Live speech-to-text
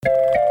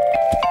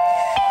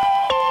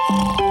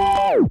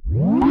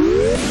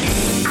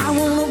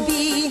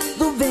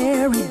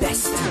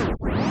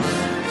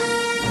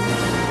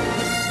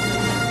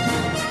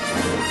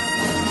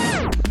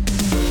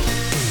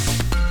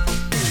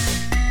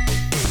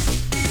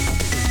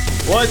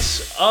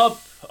What's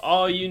up,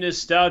 all you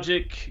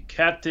nostalgic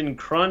Captain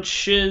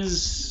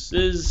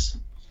Crunches?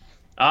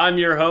 I'm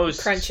your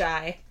host. Crunch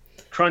Eye.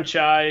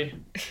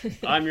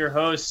 I'm your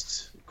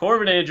host,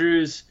 Corbin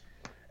Andrews,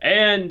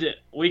 and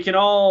we can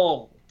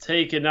all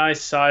take a nice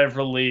sigh of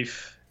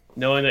relief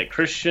knowing that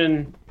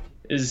Christian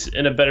is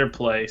in a better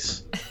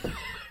place.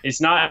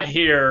 He's not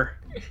here,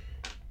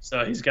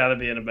 so he's got to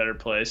be in a better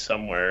place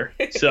somewhere.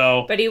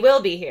 So, but he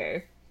will be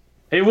here.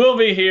 He will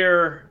be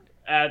here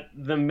at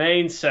the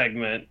main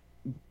segment,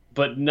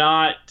 but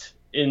not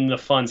in the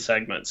fun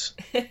segments.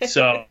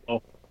 So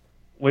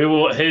we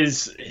will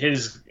his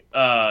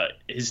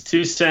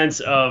 2 cents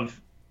of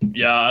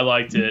I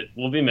liked it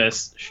will be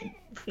missed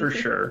for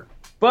sure.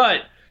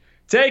 But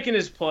taking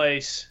his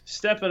place,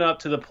 stepping up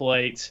to the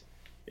plate,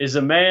 is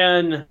a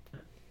man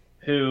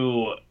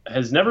who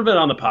has never been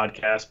on the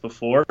podcast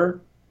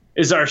before,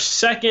 is our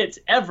second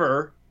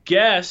ever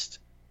guest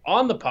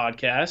on the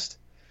podcast,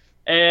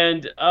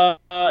 and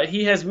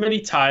he has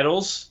many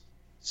titles,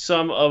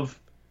 some of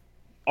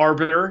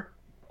Arbiter,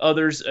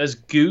 others as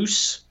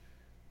Goose,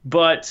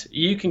 but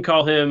you can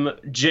call him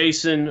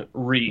Jason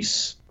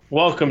Reese.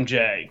 Welcome,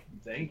 Jay.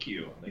 Thank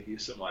you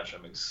so much.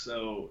 I'm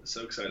so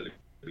excited to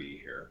be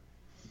here,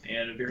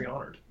 and very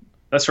honored.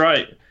 That's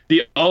right.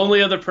 The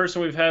only other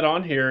person we've had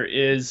on here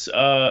is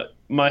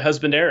my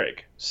husband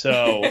Eric.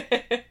 So,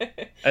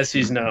 as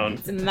he's known,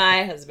 it's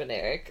my husband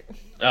Eric.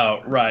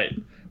 Oh, right.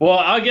 Well,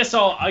 I guess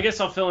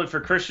I'll fill in for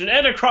Christian,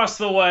 and across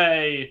the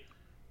way,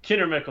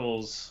 Kinder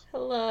Mickles.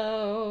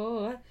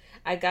 Hello.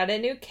 I got a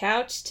new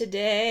couch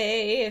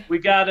today. We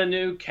got a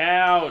new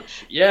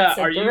couch. Yeah, it's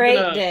a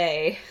great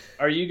day.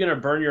 Are you gonna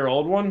burn your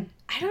old one?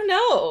 I don't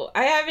know.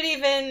 I haven't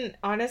even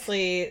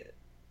honestly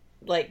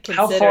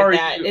considered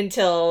that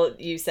until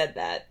you said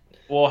that.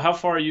 Well, how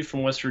far are you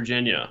from West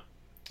Virginia?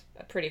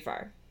 Pretty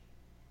far.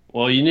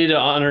 Well, you need to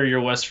honor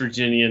your West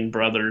Virginian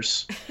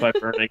brothers by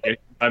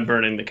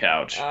burning the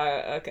couch.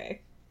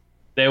 Okay.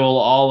 They will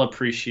all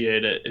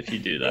appreciate it if you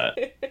do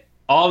that.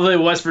 All the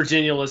West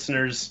Virginia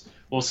listeners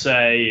will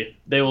say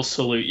they will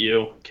salute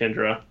you,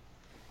 Kendra.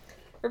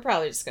 We're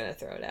probably just gonna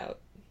throw it out.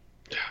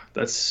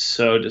 That's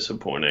so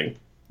disappointing.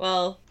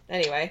 Well,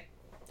 anyway.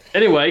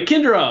 Anyway,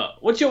 Kendra,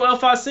 what's your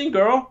L5C,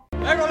 girl?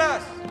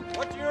 Legolas,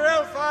 what's your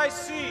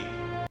L5C?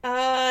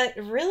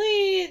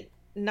 Really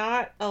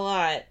not a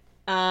lot.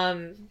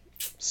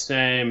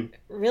 Same.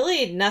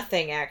 Really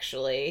nothing,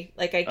 actually.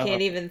 I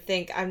can't even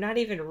think. I'm not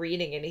even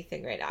reading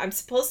anything right now. I'm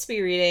supposed to be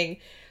reading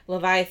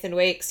Leviathan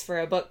Wakes for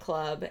a book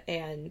club,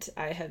 and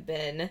I have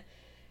been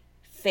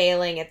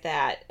failing at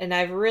that. And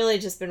I've really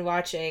just been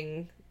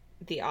watching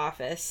The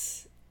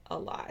Office a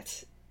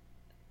lot.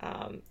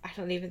 I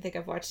don't even think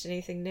I've watched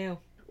anything new.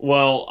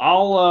 Well,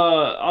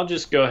 I'll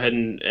just go ahead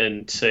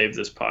and save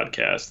this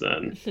podcast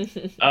then.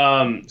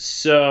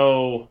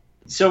 So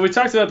we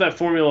talked about that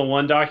Formula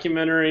One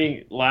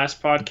documentary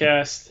last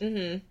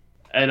podcast,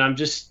 and I'm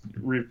just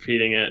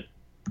repeating it.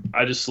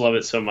 I just love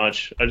it so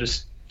much. I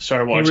just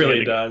started watching it. He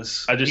really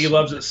does. He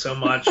loves it so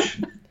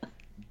much.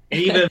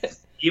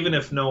 even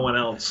if no one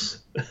else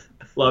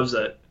loves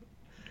it,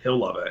 he'll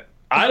love it.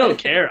 I don't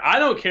care. I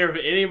don't care if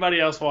anybody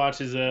else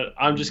watches it.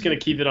 I'm just going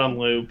to keep it on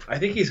loop. I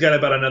think he's got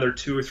about another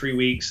 2 or 3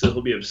 weeks that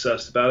he'll be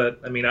obsessed about it.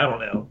 I mean, I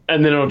don't know.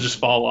 And then it'll just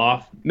fall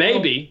off.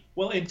 Maybe.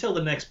 Well, until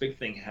the next big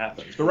thing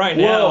happens. But right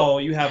now,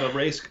 you have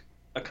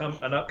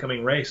an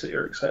upcoming race that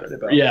you're excited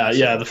about. Yeah.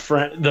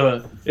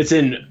 It's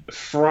in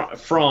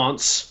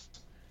France,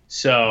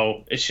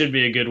 so it should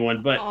be a good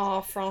one.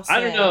 But France. I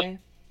don't know.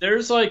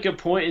 There's a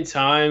point in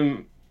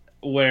time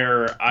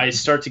where I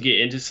start to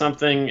get into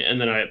something and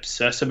then I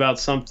obsess about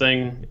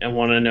something and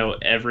want to know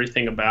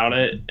everything about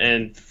it,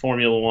 and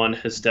Formula One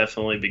has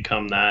definitely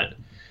become that.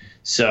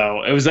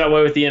 So it was that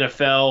way with the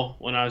NFL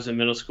when I was in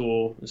middle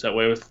school. It was that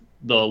way with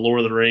the Lord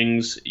of the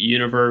Rings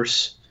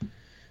universe,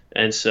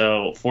 and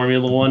so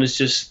Formula One is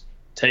just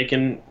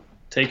taking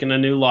a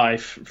new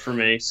life for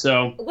me.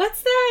 So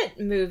what's that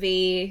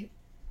movie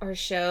or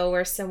show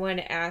where someone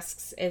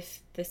asks if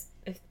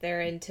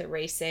they're into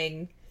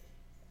racing?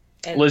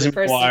 And Lizzie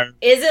McGuire.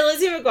 Is it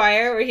Lizzie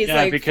McGuire where he's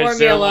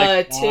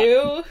Formula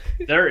 2?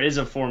 There is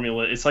a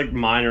Formula. It's like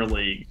minor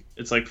league.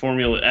 It's like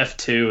Formula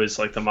F2 is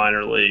like the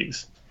minor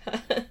leagues.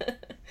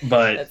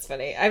 But that's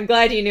funny. I'm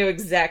glad you knew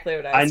exactly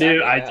what I was talking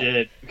about. I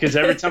did. Because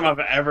every time I've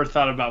ever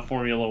thought about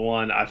Formula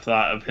One, I've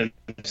thought of him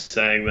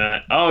saying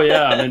that. Oh,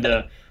 yeah, I'm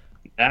into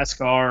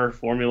NASCAR,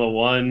 Formula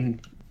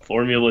One,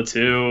 Formula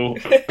 2.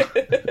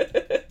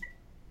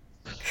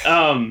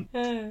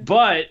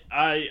 But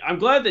I'm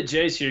glad that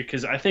Jay's here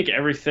because I think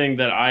everything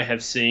that I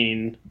have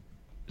seen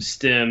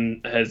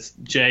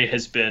Jay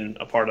has been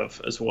a part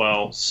of as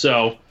well.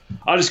 So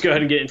I'll just go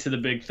ahead and get into the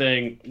big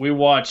thing. We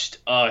watched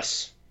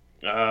Us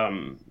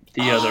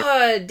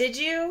did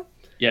you?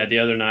 Yeah, the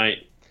other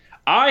night.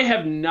 I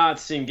have not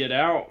seen Get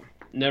Out.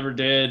 Never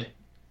did.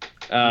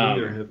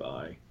 Neither have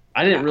I.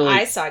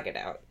 I saw Get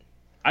Out.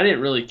 I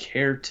didn't really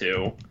care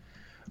to,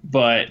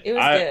 but it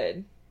was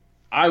good.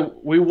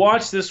 We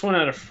watched this one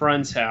at a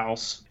friend's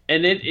house,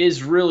 and it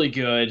is really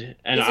good.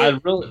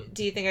 And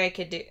Do you think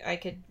I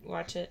could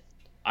watch it?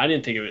 I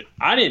didn't think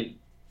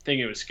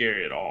it was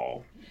scary at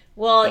all.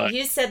 Well, But-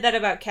 you said that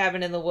about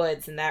Cabin in the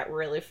Woods, and that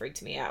really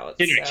freaked me out.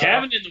 So.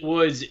 Cabin in the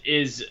Woods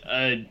is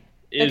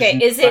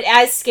Is it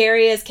as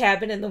scary as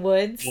Cabin in the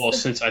Woods? Well,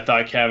 since I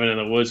thought Cabin in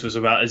the Woods was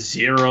about a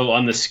 0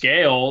 on the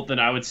scale, then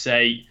I would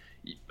say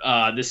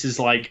this is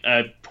like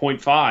a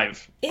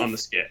 0.5 on the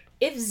scale.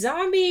 If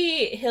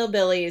zombie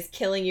hillbillies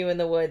killing you in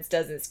the woods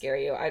doesn't scare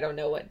you, I don't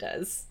know what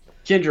does.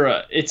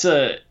 Kendra, it's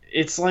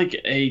like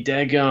a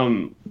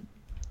daggum.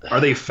 Are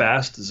they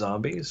fast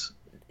zombies?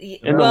 In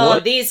the Well,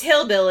 what? these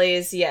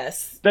hillbillies,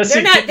 yes. That's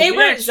They're the- not. They we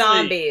weren't actually-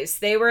 zombies.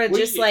 They were we-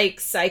 just like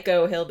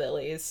psycho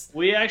hillbillies.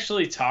 We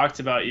actually talked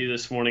about you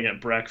this morning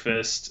at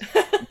breakfast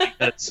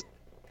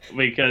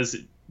because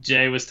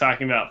Jay was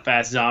talking about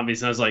fast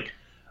zombies, and I was like,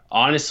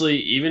 honestly,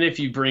 even if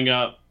you bring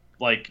up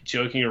like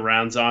joking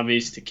around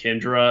zombies to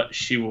Kendra,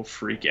 she will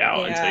freak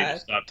out until Yeah. you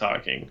stop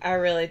talking. I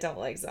really don't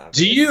like zombies.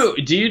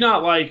 Do you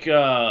not like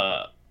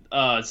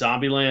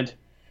Zombieland?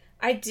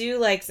 I do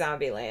like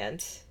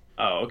Zombieland.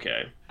 Oh,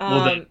 okay.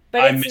 Well, then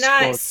But I it's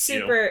not misquoted you.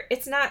 super.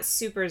 It's not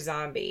super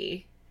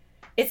zombie.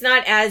 It's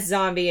not as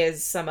zombie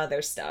as some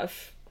other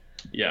stuff.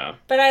 Yeah.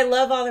 But I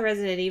love all the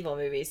Resident Evil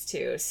movies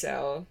too.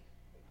 So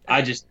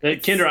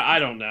Kendra, I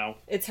don't know.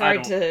 it's I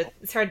hard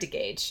don't- to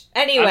gauge.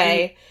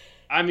 Anyway,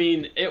 I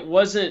mean, it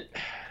wasn't.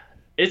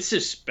 It's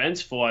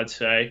suspenseful, I'd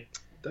say,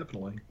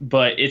 Definitely.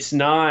 but it's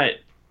not.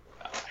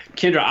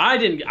 Kendra,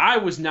 I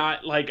was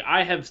not like.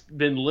 I have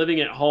been living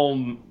at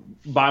home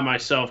by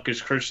myself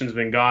because Christian's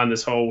been gone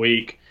this whole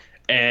week,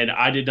 and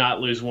I did not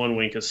lose one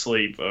wink of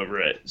sleep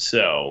over it.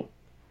 So,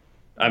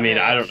 I mean,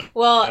 I don't know.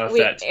 well, if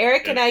that's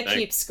Eric and I a good thing.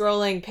 keep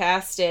scrolling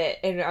past it,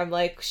 and I'm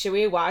like, should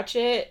we watch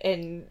it?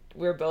 And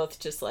we're both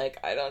just like,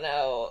 I don't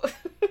know.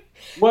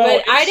 Well,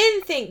 But I it's-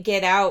 didn't think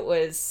Get Out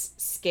was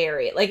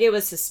scary. Like, it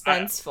was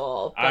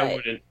suspenseful.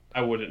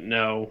 I wouldn't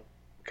know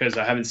because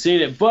I haven't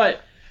seen it.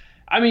 But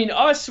I mean,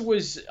 Us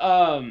was.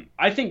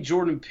 I think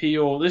Jordan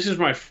Peele. This is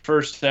my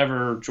first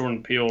ever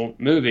Jordan Peele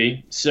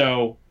movie,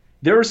 so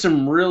there were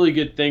some really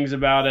good things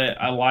about it.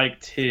 I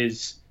liked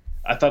his.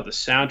 I thought the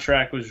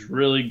soundtrack was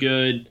really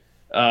good.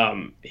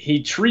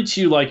 He treats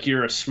you like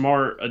you're a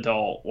smart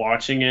adult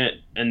watching it,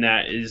 and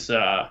that is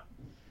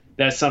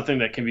that's something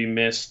that can be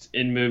missed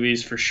in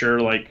movies for sure.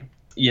 Like,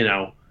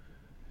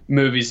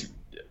 movies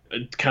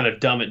kind of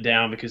dumb it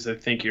down because they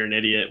think you're an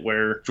idiot,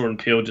 where Jordan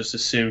Peele just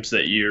assumes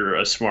that you're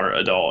a smart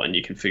adult and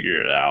you can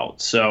figure it out.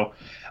 So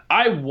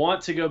I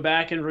want to go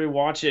back and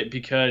rewatch it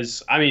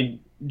because, I mean,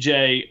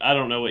 Jay, I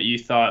don't know what you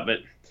thought, but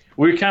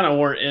we kind of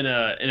weren't in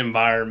an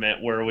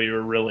environment where we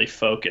were really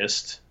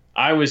focused.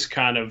 I was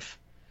kind of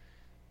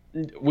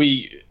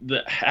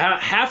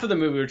half of the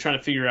movie we were trying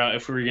to figure out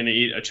if we were going to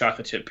eat a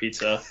chocolate chip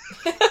pizza,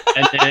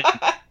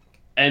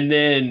 and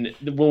then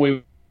when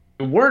we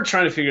weren't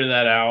trying to figure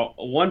that out,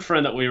 one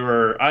friend that we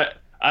were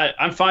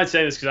I'm fine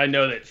saying this because I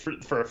know that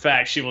for a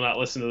fact she will not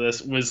listen to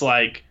this, was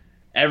like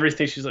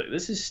everything. She's like,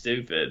 this is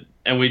stupid,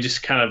 and we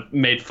just kind of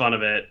made fun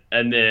of it,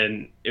 and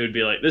then it would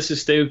be like, this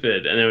is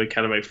stupid, and then we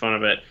kind of make fun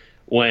of it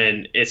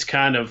when it's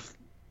kind of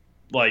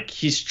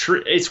like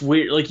it's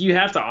weird. Like, you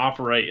have to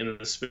operate in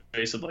the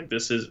space of like,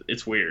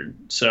 it's weird.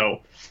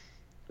 So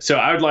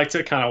I would like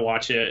to kind of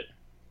watch it,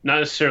 not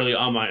necessarily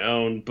on my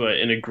own, but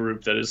in a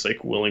group that is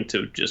like willing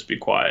to just be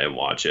quiet and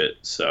watch it.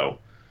 So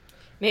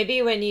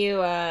Maybe when you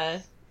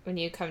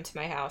come to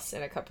my house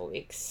in a couple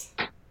weeks,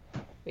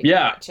 we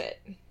Yeah. can watch it.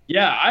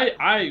 yeah,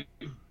 I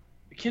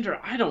Kendra,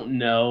 I don't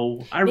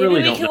know. I Maybe really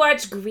we don't can know.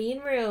 watch Green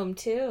Room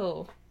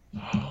too.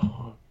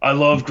 I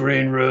love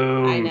Green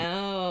Room. I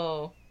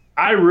know.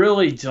 I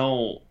really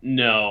don't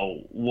know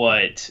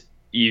what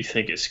you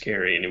think is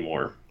scary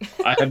anymore.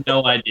 I have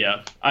no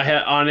idea.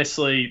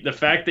 Honestly, the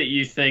fact that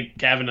you think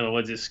Cabin in the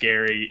Woods is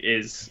scary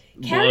is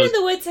Cabin in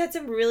the Woods had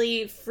some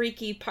really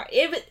freaky part.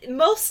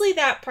 Mostly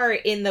that part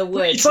in the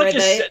woods. It's like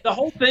where the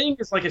whole thing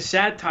is like a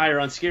satire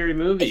on scary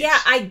movies. Yeah,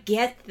 I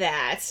get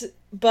that,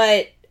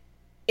 but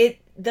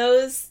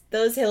those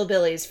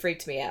hillbillies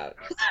freaked me out.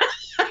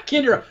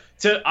 Kendra,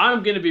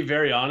 I'm going to be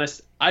very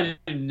honest. I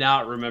did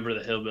not remember the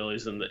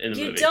hillbillies in the You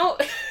movie.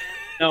 don't.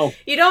 No.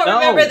 You don't No.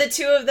 remember the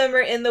two of them are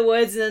in the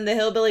woods and then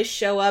the hillbillies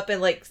show up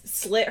and like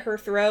slit her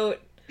throat.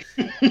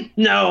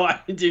 No, I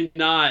do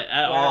not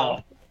at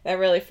all. That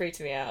really freaked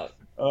me out.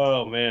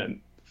 Oh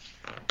man.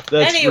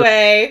 That's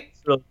Anyway,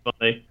 really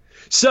funny.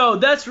 So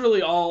that's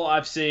really all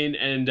I've seen,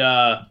 and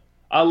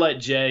I'll let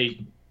Jay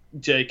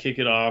kick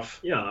it off.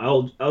 Yeah,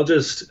 I'll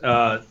just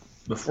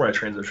before I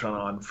transition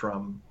on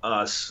from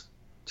Us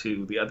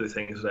to the other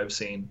things that I've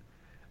seen,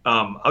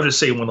 I'll just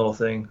say one little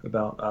thing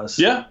about Us.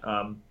 Yeah.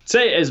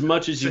 Say as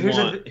much as So you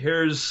want.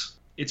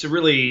 it's a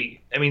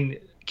really, I mean,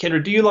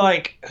 Kendra, do you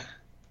like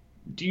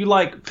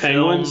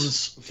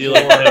Penguins? films? Do you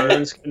like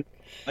penguins?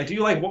 Like, do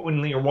you like when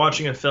you're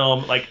watching a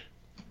film, like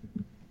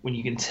when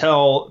you can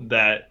tell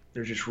that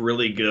they're just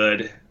really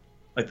good,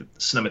 like the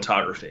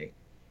cinematography,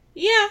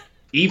 yeah.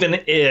 even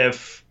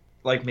if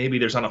like maybe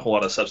there's not a whole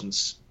lot of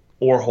substance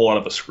or a whole lot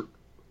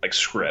of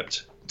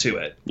script to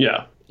it.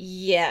 Yeah.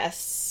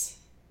 Yes.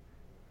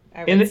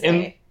 I would And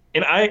say.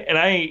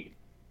 I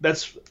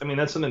that's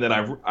something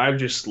that I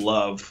just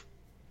love.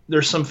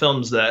 There's some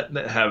films that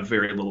have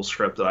very little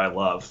script that I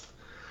love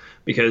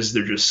because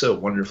they're just so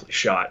wonderfully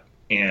shot.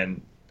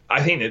 And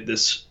I think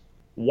that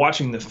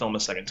watching the film a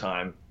second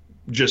time,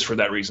 just for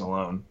that reason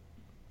alone,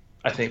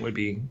 I think would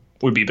be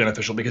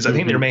beneficial, because I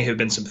think there may have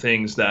been some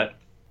things that,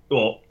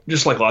 well,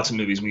 just like lots of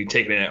movies, when you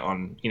take it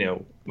on,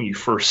 when you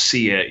first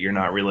see it, you're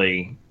not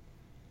really,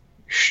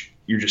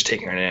 you're just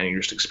taking it in and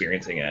you're just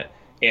experiencing it.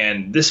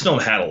 And this film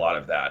had a lot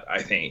of that,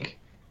 I think.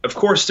 Of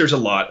course, there's a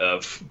lot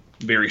of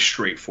very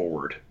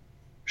straightforward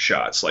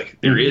shots. Like,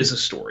 there is a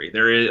story.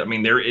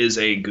 There is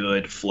a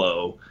good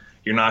flow.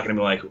 You're not going to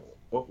be like,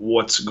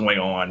 what's going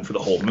on for the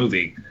whole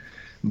movie?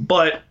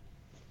 But,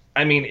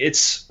 I mean,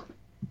 it's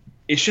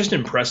just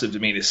impressive to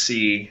me to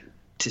see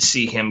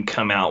him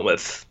come out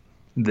with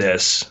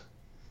this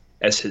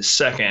as his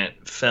second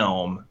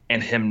film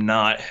and him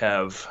not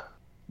have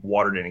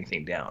watered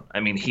anything down. I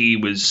mean, he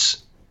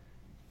was,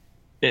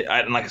 like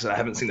I said, I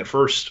haven't seen his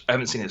first,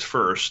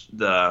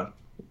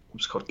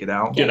 what's it called, Get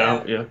Out? Get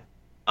Out, yeah.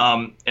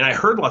 And I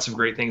heard lots of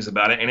great things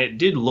about it, and it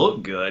did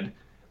look good,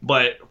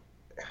 but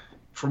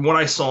from what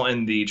I saw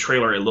in the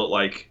trailer, it looked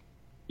like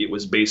it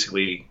was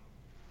basically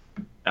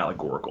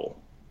allegorical.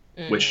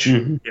 Which,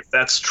 if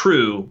that's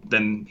true,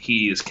 then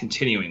he is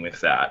continuing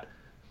with that,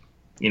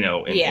 and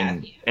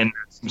that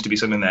seems to be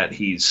something that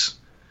he's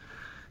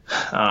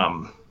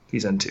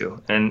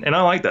into, and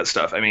I like that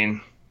stuff. I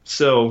mean,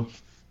 so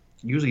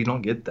usually you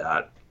don't get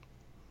that.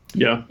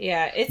 Yeah,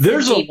 yeah.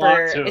 There's a deeper,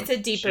 a lot it's a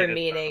deeper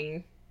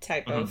meaning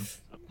type of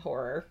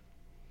horror.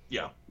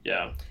 Yeah,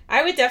 yeah.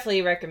 I would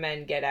definitely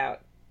recommend Get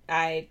Out.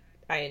 I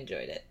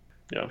enjoyed it.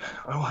 Yeah,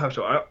 I'll have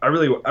to. I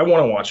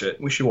want to watch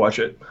it. We should watch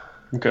it.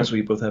 Okay. Because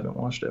we both haven't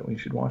watched it. We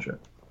should watch it.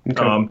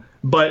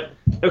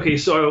 Okay.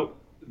 So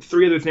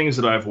 3 other things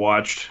that I've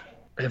watched.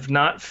 I have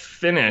not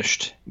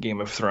finished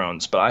Game of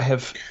Thrones, but I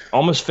have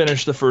almost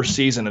finished the first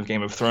season of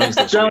Game of Thrones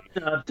this week.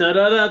 Nice.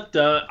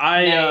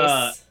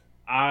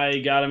 I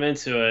got him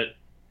into it.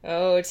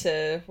 Oh,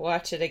 to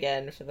watch it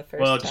again for the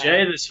first time. Well,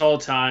 Jay this whole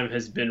time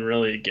has been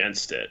really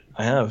against it.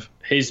 I have.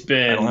 I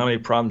don't have any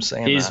problem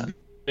saying that. He's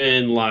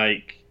been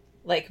like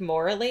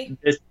morally?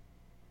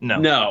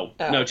 No,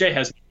 Jay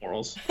has no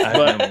morals. I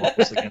have no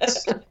morals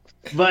against.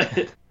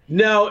 But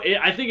no,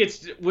 I think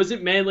was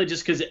it mainly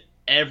just because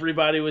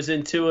everybody was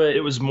into it?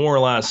 It was more or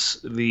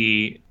less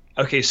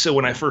so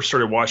when I first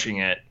started watching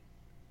it,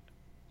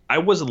 I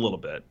was a little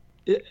bit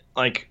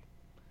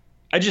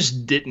I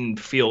just didn't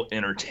feel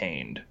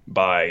entertained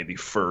by the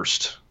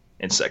first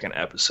and second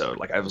episode.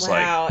 Like, I was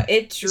wow,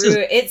 it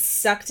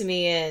sucked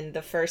me in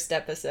the first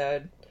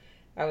episode.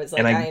 I was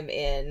like, I am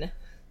in.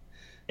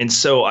 And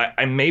so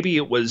I maybe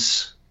it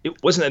wasn't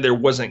that there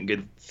wasn't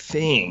good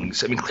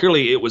things. I mean,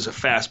 clearly it was a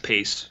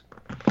fast-paced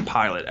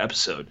pilot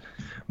episode,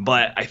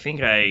 but I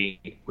think I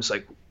was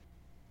like,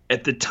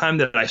 at the time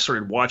that I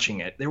started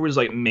watching it, there was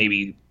like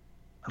maybe,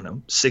 I don't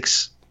know,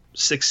 six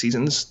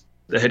seasons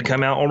that had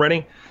come out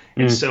already.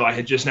 And so I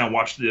had just now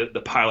watched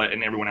the pilot,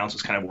 and everyone else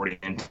was kind of already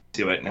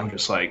into it. And I'm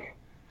just like,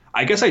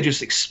 I guess I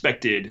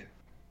expected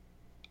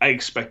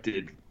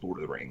Lord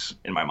of the Rings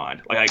in my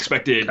mind. Like, I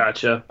expected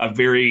a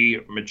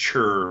very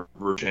mature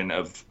version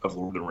of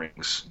Lord of the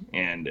Rings.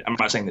 And I'm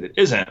not saying that it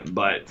isn't,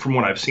 but from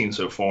what I've seen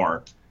so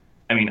far,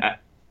 I mean,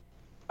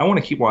 I want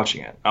to keep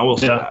watching it. I will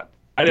say that.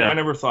 I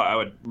never thought I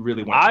would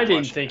really want to watch it. I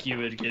didn't think you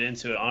would get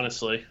into it,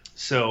 honestly.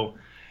 So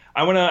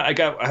I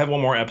have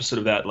one more episode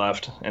of that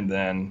left, and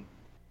then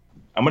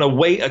I'm going to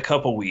wait a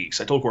couple weeks.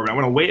 I told Corbin I'm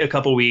going to wait a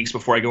couple weeks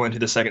before I go into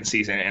the second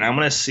season, and I'm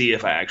going to see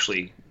if I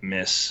actually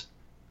miss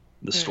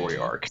the story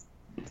arc.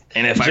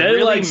 And if Jay I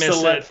really likes miss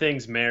to let it,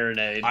 things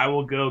marinate. I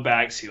will go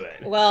back to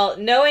it. Well,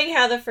 knowing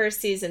how the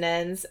first season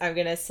ends, I'm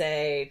going to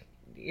say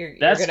you're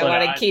going to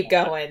want to keep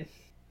going.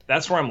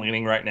 That's where I'm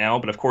leaning right now,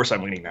 but of course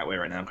I'm leaning that way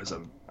right now because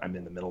I'm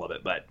in the middle of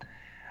it. But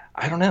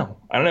I don't know.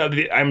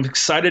 I'm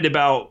excited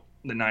about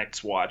the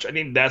Night's Watch. I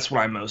think that's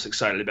what I'm most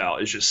excited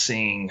about, is just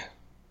seeing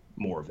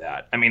more of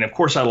that. I mean, of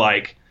course I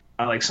like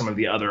some of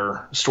the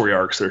other story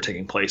arcs that are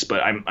taking place,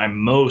 but I'm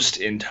most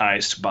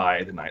enticed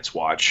by the Night's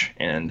Watch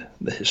and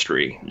the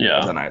history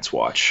of the Night's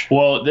Watch.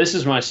 Well, this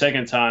is my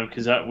second time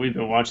because we've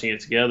been watching it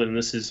together, and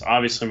this is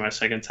obviously my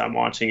second time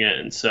watching it,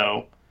 and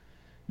so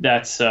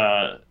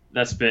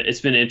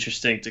it's been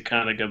interesting to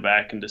kind of go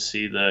back and to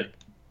see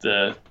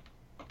the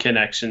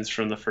connections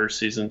from the first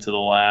season to the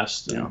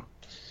last. And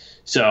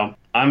so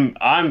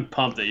I'm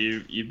pumped that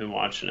you've been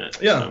watching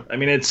it. Yeah, so. I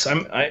mean,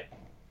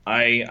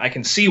 I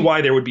can see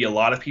why there would be a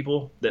lot of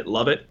people that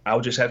love it.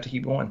 I'll just have to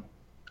keep going.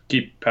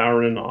 Keep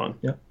powering on.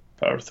 Yeah.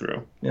 Power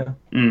through. Yeah.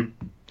 And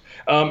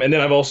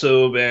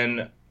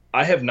then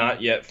I have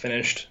not yet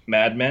finished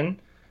Mad Men.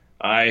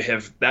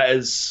 That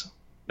is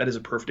a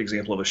perfect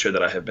example of a show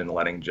that I have been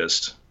letting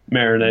just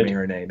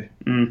marinate.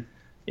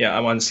 Yeah,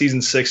 I'm on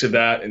season 6 of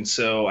that, and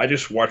so I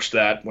just watched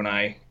that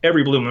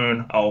every blue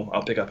moon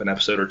I'll pick up an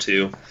episode or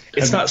two.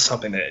 It's not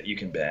something that you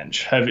can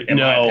binge. In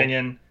my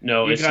opinion.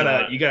 No, you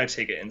gotta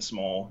take it in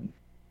small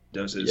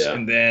doses. Yeah.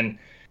 And then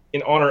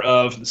in honor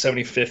of the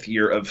 75th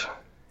year of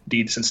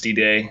since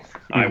D-Day.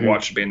 I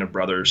watched Band of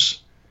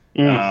Brothers.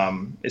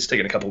 It's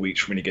taken a couple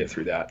weeks for me to get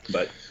through that,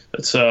 but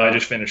I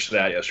just finished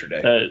that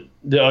yesterday.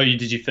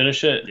 Did you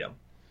finish it? Yeah.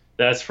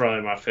 That's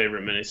probably my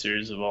favorite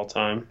miniseries of all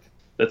time.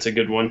 That's a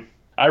good one.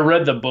 I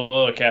read the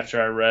book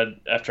after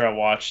I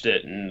watched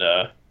it, and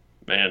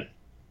man,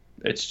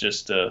 it's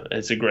just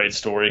it's a great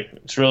story.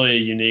 It's really a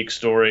unique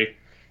story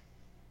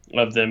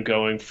of them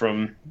going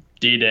from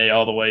D-Day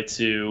all the way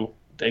to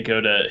they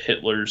go to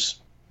Hitler's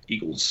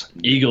Eagle's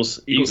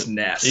Nest.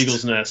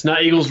 Eagle's Nest,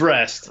 not Eagle's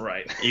Rest.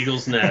 Right.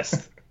 Eagle's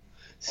Nest.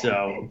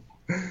 So,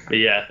 but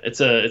yeah, it's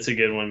a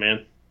good one,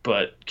 man.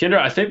 But Kendra,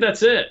 I think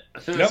that's it. I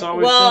think that's all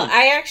we've done.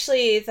 I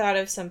actually thought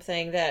of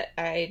something that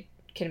I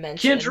can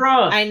mention.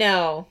 Kendra! I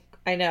know.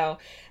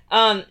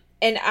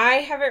 And I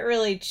haven't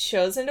really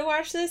chosen to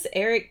watch this.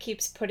 Eric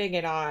keeps putting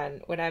it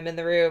on when I'm in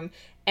the room.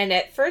 And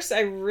at first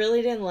I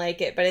really didn't like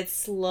it, but it's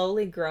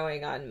slowly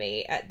growing on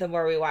me the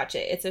more we watch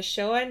it. It's a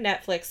show on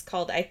Netflix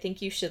called I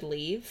Think You Should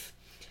Leave,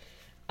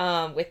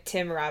 with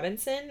Tim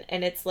Robinson.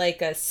 And it's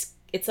like a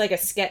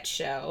sketch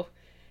show.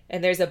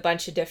 And there's a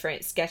bunch of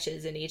different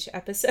sketches in each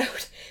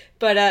episode.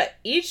 But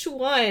each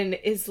one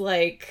is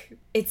like,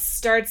 it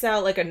starts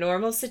out like a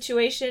normal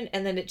situation,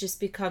 and then it just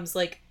becomes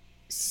like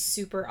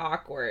super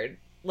awkward.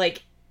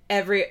 Like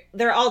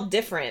they're all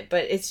different,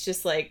 but it's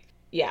just like,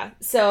 yeah.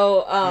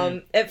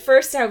 So at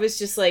first I was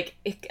just like,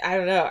 I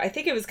don't know. I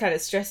think it was kind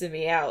of stressing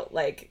me out.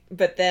 Like,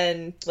 but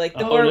then like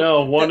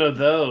one of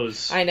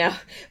those. I know.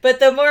 But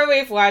the more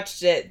we've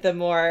watched it, the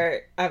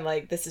more I'm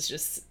like, it's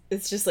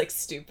just like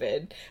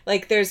stupid.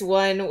 Like there's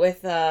one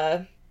with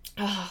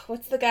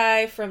what's the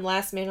guy from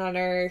Last Man on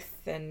Earth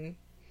and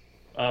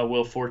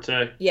Will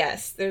Forte.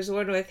 Yes, there's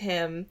one with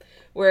him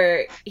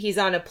where he's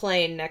on a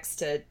plane next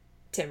to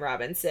Tim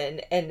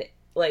Robinson, and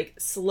like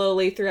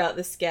slowly throughout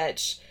the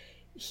sketch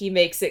he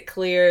makes it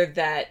clear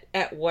that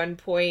at one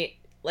point,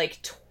 like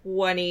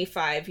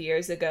 25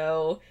 years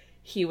ago,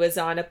 he was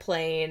on a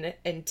plane,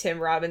 and Tim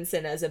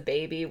Robinson as a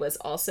baby was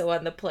also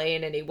on the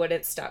plane, and he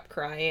wouldn't stop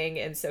crying,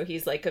 and so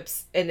he's like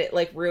and it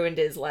like ruined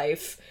his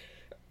life,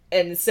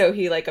 and so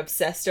he like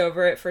obsessed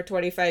over it for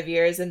 25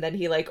 years, and then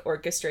he like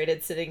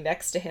orchestrated sitting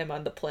next to him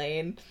on the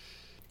plane.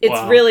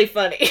 It's really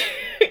funny.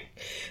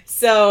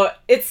 So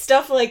it's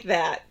stuff like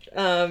that.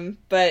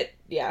 But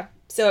yeah,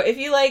 so if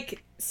you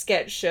like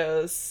sketch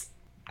shows,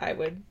 I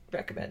would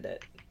recommend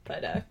it.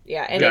 But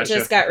yeah, and Gotcha. it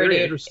just got Very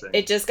renewed. interesting.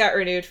 It just got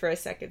renewed for a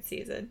second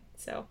season.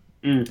 So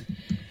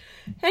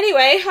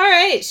anyway, all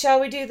right,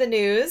 shall we do the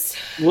news?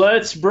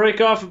 Let's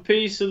break off a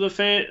piece of the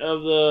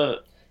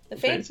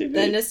fancy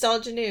The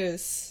nostalgia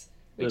news.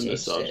 We the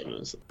changed nostalgia it.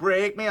 news.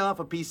 Break me off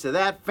a piece of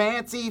that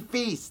fancy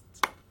feast.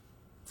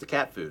 It's a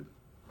cat food.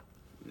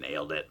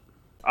 Nailed it.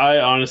 I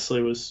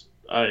honestly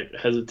I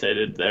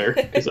hesitated there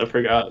because I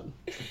forgot.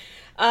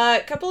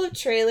 A couple of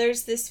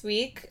trailers this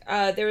week.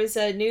 There was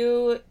a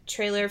new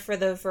trailer for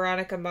the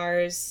Veronica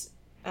Mars,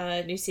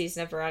 new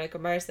season of Veronica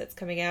Mars that's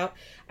coming out.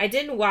 I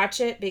didn't watch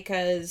it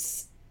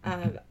because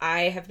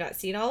I have not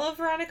seen all of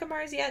Veronica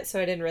Mars yet, so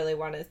I didn't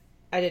want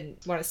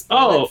to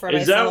spoil it for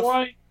myself. Is that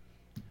why?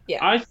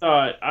 Yeah. I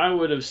thought I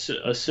would have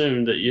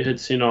assumed that you had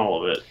seen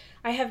all of it.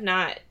 I have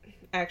not,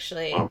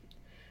 actually. Oh.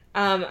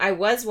 I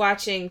was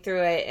watching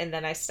through it, and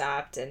then I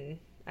stopped, and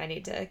I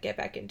need to get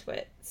back into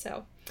it,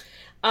 so...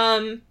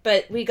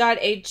 but we got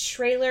a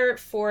trailer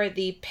for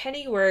the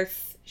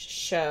Pennyworth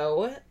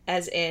show,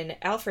 as in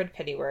Alfred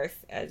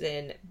Pennyworth, as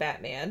in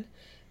Batman,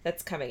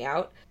 that's coming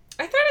out.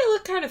 I thought it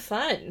looked kind of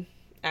fun,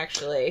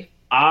 actually.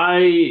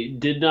 I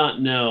did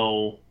not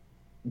know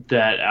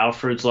that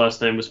Alfred's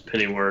last name was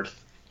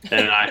Pennyworth,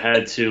 and I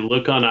had to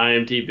look on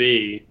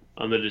IMDb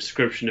on the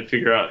description to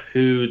figure out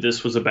who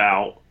this was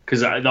about, because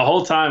the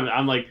whole time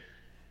I'm like,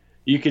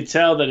 you could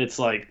tell that it's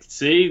like,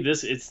 see,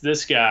 it's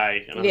this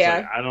guy. And I was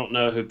like, I don't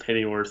know who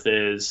Pennyworth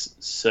is,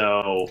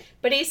 so...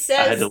 But he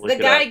says, the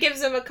guy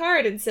gives him a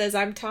card and says,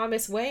 I'm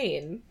Thomas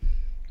Wayne.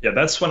 Yeah,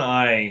 that's when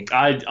I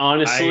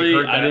honestly,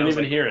 heard that. I didn't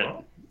even like, hear it.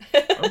 Oh,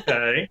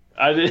 okay.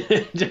 I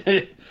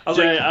didn't... I was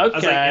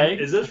like, okay.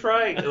 Is this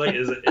right? Like,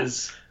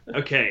 is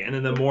okay? And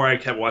then the more I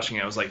kept watching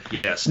it, I was like,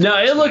 yes. No,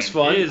 it looks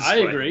Wayne fun. is I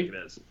what agree. think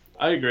it is.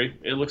 I agree.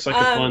 It looks like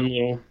a fun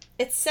little...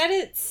 It said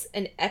it's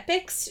an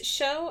Epix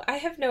show. I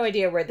have no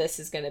idea where this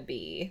is going to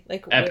be.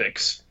 Like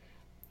Epix.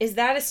 Is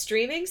that a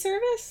streaming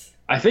service?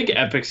 I think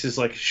Epix is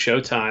like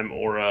Showtime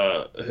or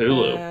a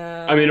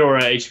Hulu. Or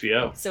a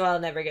HBO. So I'll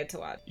never get to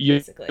watch it,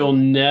 basically. You'll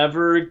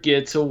never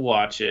get to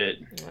watch it.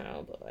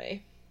 Oh,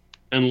 boy.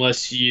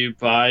 Unless you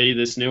buy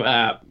this new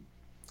app.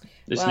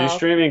 New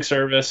streaming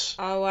service.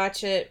 I'll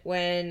watch it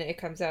when it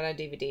comes out on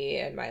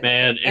DVD and my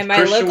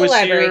Christian local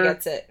library here,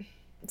 gets it.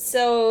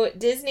 So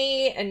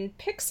Disney and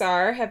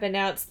Pixar have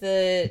announced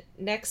the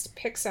next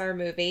Pixar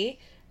movie.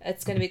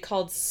 It's going to be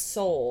called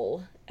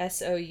Soul,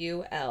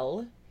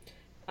 Soul.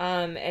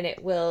 And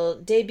it will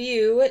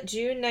debut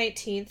June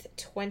 19th,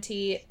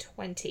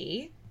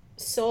 2020.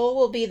 Soul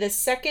will be the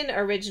second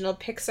original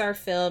Pixar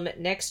film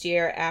next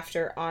year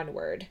after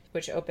Onward,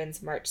 which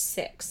opens March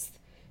 6th.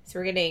 So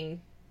we're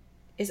getting...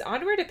 Is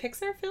Onward a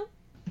Pixar film?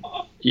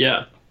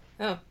 Yeah.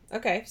 Oh,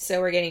 okay. So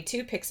we're getting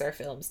 2 Pixar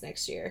films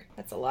next year.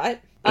 That's a lot.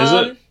 Is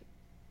it?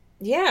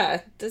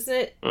 Yeah, doesn't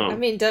it? Oh. I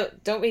mean,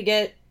 don't we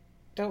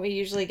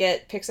usually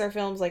get Pixar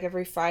films like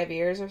every 5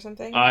 years or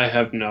something? I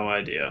have no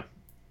idea.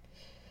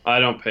 I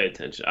don't pay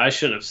attention. I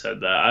shouldn't have said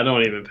that. I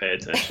don't even pay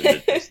attention to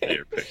Disney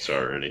or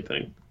Pixar or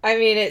anything. I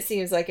mean, it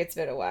seems like it's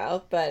been a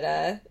while,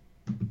 but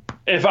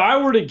If I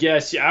were to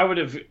guess, I would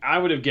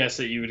have guessed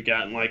that you would have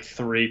gotten like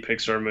 3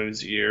 Pixar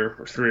movies a year,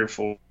 or 3 or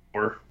 4.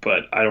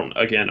 But I don't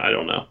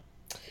know.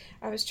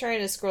 I was trying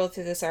to scroll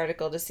through this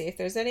article to see if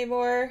there's any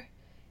more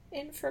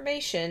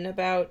information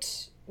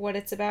about what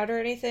it's about or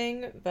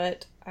anything,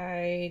 but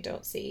I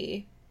don't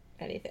see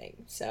anything.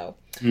 So,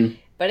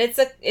 but it's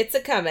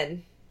a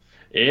coming.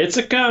 It's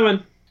a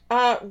coming.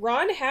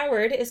 Ron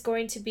Howard is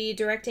going to be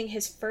directing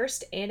his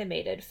first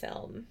animated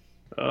film.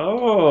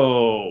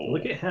 Oh,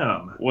 Look at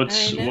him.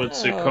 What's I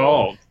it know.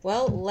 called?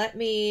 Well, let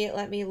me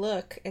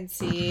look and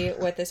see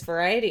what this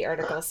Variety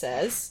article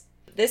says.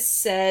 This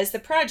says the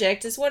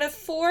project is one of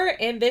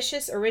 4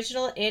 ambitious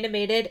original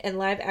animated and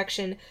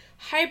live-action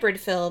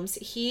hybrid films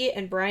he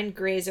and Brian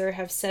Grazer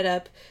have set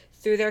up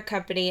through their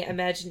company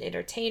Imagine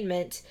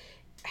Entertainment.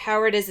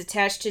 Howard is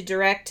attached to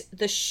direct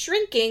The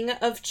Shrinking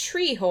of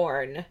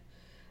Treehorn,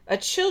 a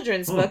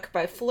children's book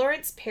by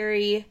Florence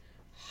Perry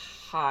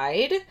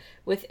Hyde,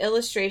 with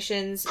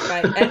illustrations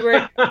by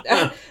Edward...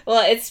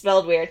 well, it's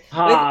spelled weird.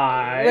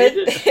 Hyde.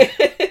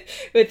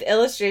 With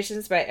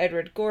illustrations by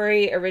Edward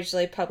Gorey,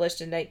 originally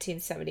published in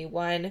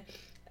 1971,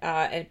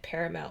 and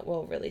Paramount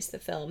will release the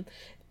film.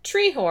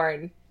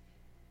 Treehorn.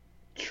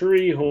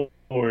 Tree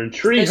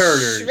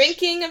Herders.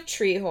 Shrinking of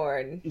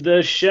Treehorn.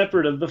 The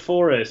shepherd of the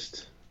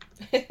forest.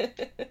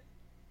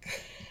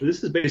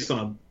 This is based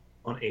on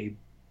a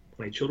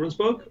children's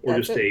book, or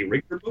That's just a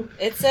regular book?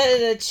 It's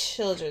a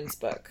children's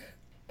book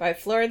by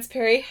Florence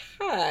Perry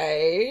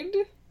Hyde.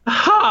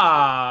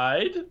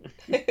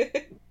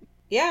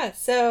 Yeah,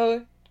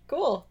 so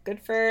cool.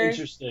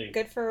 Interesting.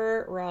 Good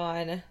for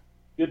Ron.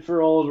 Good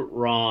for old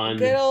Ron.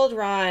 Good old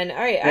Ron. All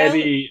right.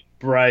 Maybe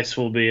Bryce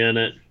will be in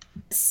it.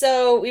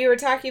 So we were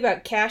talking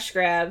about cash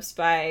grabs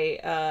by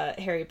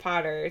Harry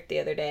Potter the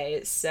other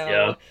day.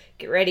 So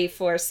Get ready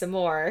for some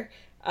more.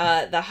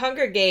 The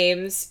Hunger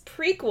Games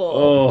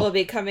prequel will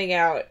be coming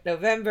out in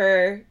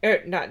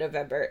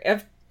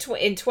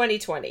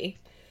 2020.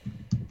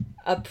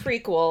 A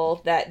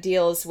prequel that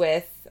deals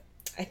with,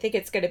 I think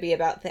it's going to be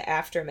about the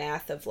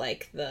aftermath of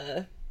like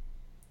the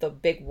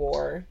big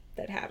war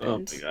that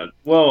happened. Oh my god.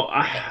 Well,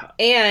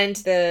 and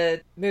the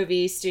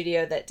movie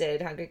studio that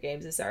did Hunger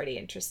Games is already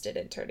interested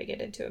in turning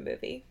it into a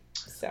movie.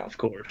 So of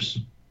course.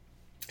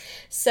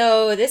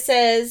 So this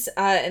says,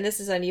 and this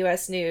is on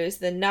U.S. News,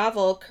 the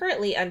novel,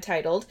 currently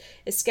untitled,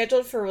 is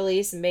scheduled for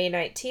release May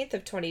 19th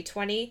of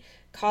 2020.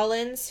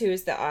 Collins, who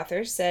is the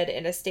author, said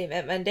in a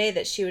statement Monday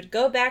that she would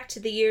go back to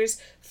the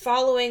years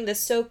following the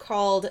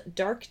so-called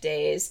Dark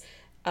Days,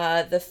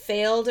 the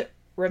failed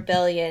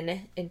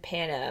rebellion in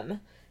Panem.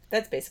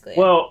 That's basically it.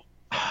 Well,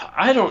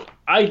 I don't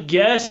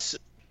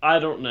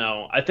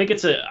know. I think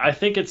it's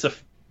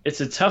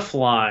a tough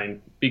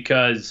line,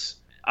 because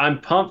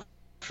I'm pumped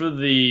for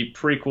the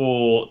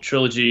prequel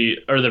trilogy,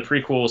 or the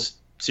prequel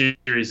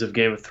series of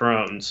Game of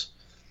Thrones,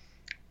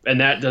 and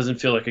that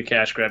doesn't feel like a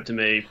cash grab to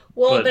me.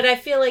 Well, but I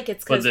feel like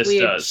it's because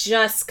we're does.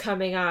 just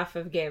coming off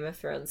of Game of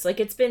Thrones. Like,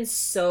 it's been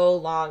so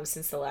long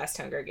since the last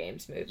Hunger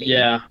Games movie.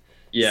 Yeah.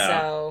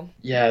 So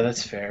yeah,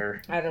 that's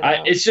fair. I don't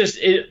know. It's just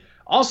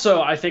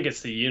also, I think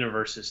it's the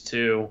universes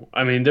too.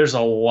 I mean, there's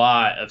a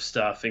lot of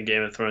stuff in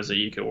Game of Thrones that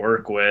you could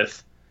work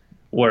with,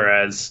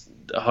 whereas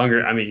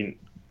Hunger, I mean,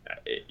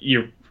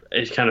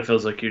 it kind of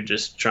feels like you're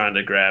just trying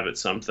to grab at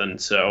something.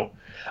 So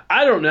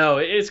I don't know.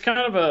 It's kind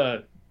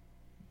of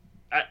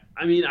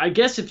I mean, I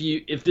guess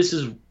if this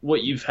is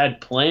what you've had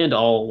planned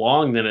all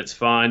along, then it's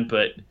fine.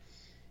 But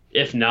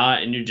if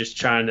not, and you're just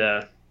trying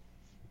to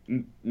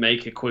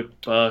make a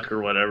quick buck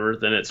or whatever,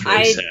 then it's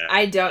really sad.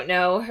 I don't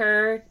know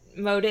her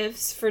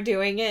motives for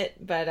doing it,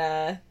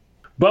 but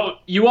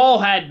you all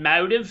had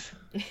motive.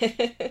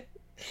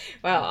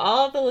 wow,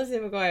 all the Lizzie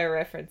McGuire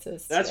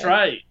references today. That's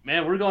right,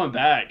 man. We're going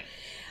back.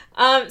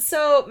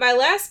 So my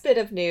last bit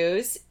of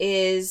news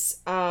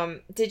is,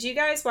 did you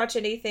guys watch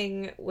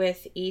anything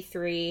with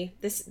E3?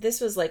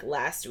 This was like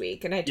last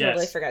week, and I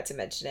totally forgot to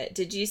mention it.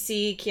 Did you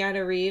see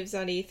Keanu Reeves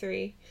on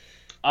E3?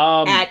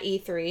 At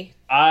E3?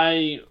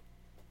 I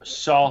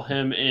saw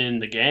him in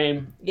the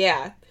game.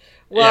 Yeah.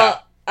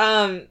 Well,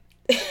 so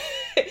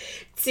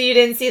you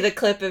didn't see the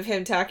clip of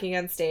him talking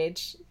on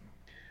stage?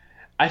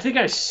 I think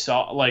I just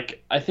saw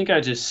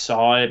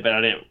it, but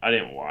I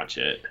didn't watch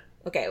it.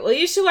 Okay, well,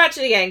 you should watch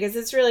it again, because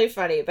it's really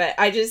funny, but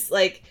I just,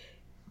 like,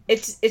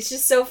 it's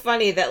just so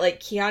funny that,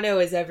 like,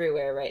 Keanu is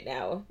everywhere right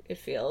now, it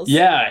feels.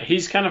 Yeah,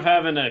 he's kind of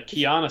having a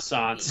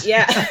Keanu-sance.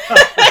 Yeah.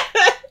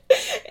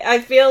 I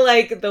feel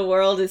like the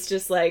world is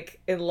just, like,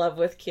 in love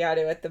with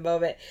Keanu at the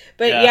moment.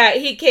 But, yeah,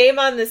 he came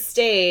on the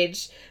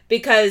stage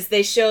because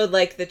they showed,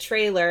 like, the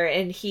trailer,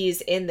 and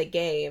he's in the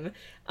game.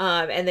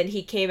 And then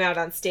he came out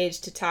on stage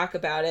to talk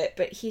about it,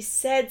 but he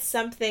said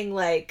something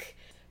like,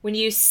 when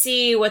you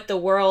see what the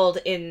world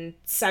in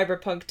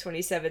Cyberpunk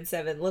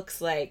 2077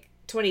 looks like,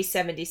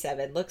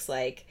 2077 looks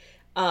like,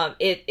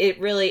 it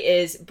really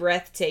is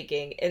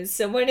breathtaking. And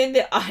someone in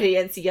the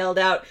audience yelled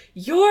out,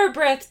 "You're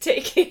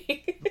breathtaking."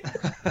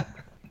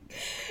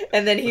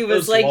 And then he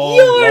was like,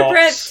 "You're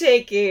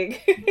breathtaking."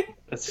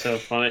 That's so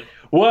funny.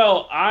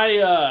 Well,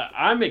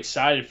 I'm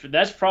excited for.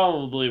 That's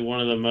probably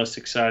one of the most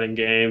exciting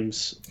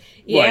games.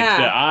 Like,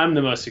 that I'm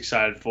the most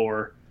excited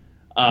for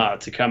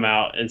to come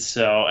out, and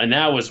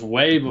that was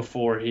way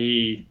before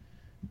this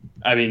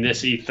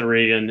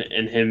E3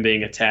 and him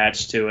being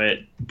attached to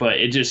it. But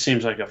it just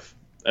seems like a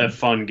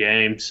fun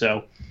game.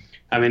 So,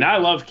 I mean, I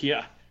love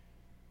Keanu.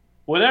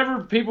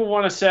 Whatever people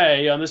want to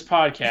say on this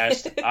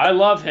podcast, I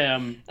love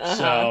him.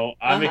 So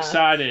I'm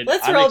excited.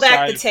 Let's roll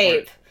back the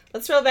tape.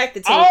 Let's roll back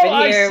the tape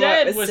and hear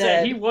what was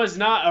said. That he was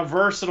not a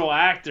versatile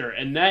actor,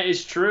 and that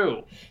is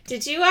true.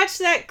 Did you watch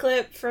that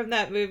clip from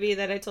that movie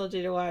that I told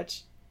you to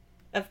watch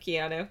of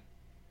Keanu?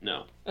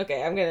 No.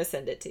 Okay, I'm going to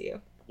send it to you.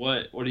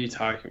 What are you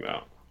talking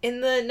about? In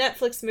the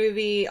Netflix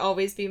movie,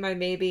 Always Be My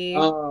Maybe.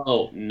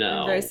 Oh,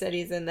 no. Bryce said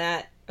he's in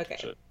that.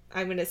 Okay.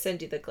 I'm going to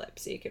send you the clip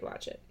so you can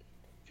watch it.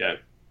 Okay.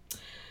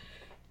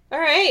 All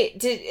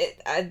right.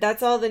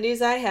 That's all the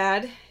news I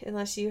had,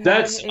 unless you have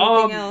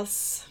anything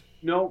else.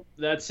 Nope,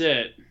 that's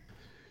it.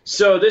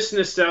 So this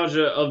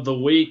nostalgia of the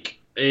week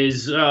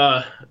is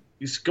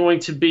going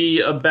to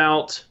be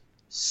about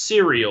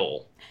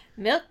cereal.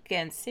 Milk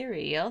and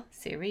cereal.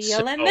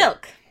 Cereal and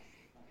milk.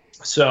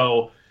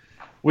 So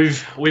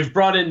we've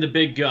brought in the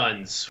big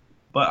guns.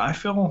 But I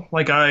feel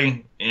like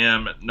I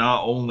am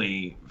not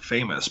only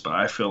famous, but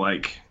I feel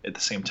like at the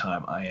same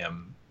time I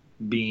am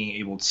being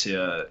able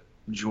to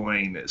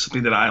join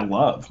something that I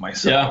love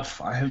myself.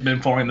 Yeah. I have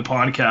been following the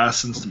podcast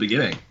since the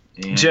beginning.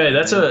 And Jay,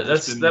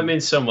 that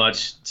means so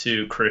much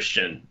to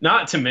Christian.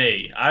 Not to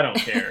me. I don't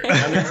care.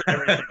 That means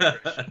everything to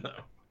Christian,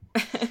 though.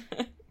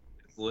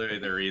 It's literally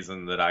the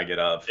reason that I get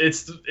up.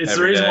 It's the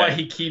reason why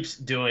he keeps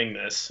doing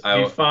this.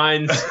 He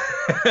finds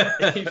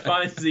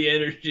the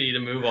energy to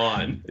move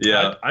on.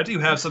 Yeah. I do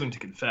have something to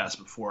confess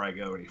before I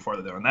go any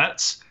farther though, and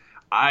that's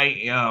I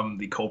am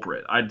the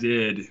culprit. I'm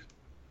the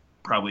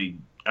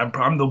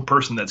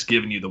person that's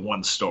given you the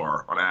 1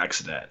 star on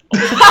accident.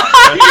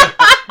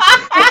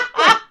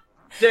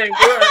 Dang,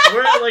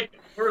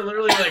 we're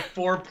literally like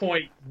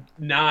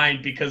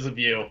 4.9 because of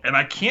you, and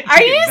I can't.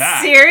 Are you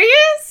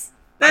serious?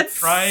 That's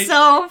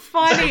so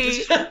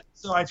funny.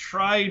 So I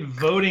tried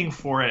voting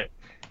for it,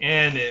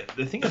 and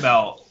the thing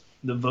about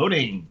the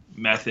voting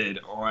method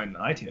on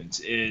iTunes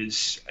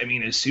is, I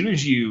mean, as soon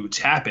as you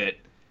tap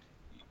it,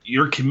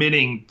 you're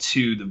committing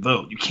to the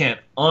vote. You can't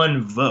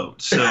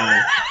unvote. So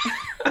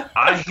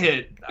I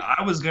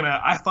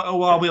thought, oh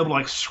well, I'll be able to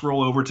like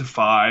scroll over to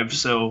 5.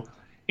 So.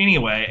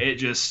 Anyway, it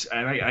just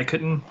I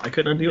couldn't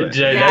undo it.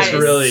 Jay, that's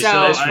really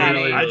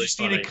funny. I just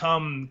need to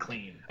come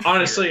clean.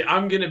 Honestly,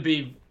 I'm gonna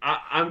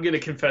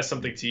confess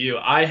something to you.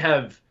 I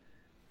have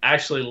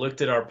actually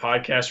looked at our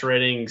podcast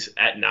ratings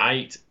at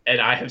night, and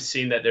I have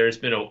seen that there's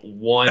been a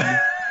one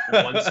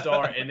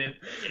star, and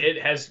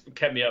it has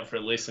kept me up for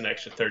at least an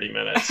extra 30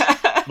 minutes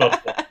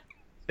before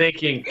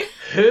thinking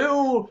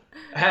who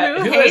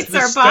hates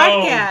our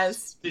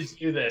podcast to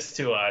do this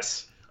to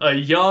us. A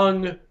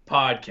young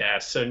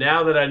podcast. So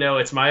now that I know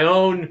it's my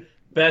own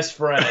best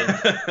friend.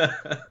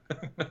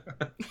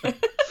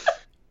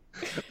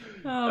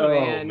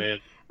 Oh man.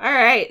 All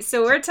right,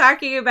 so we're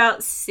talking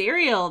about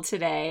cereal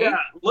today. Yeah,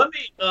 let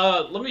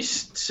me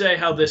say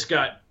how this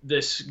got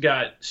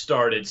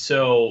started.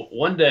 So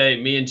one day,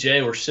 me and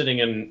Jay were sitting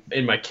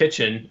in my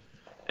kitchen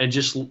and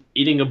just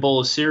eating a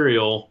bowl of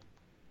cereal,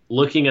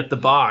 looking at the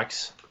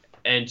box.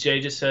 And Jay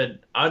just said,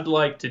 I'd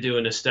like to do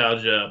a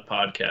nostalgia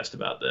podcast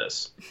about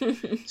this.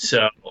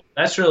 So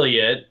that's really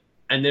it.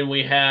 And then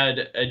we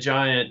had a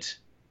giant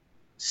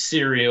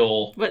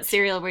cereal. What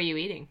cereal were you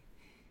eating?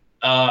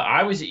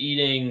 I was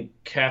eating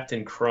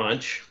Captain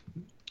Crunch.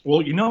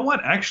 Well, you know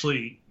what?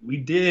 Actually,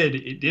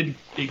 it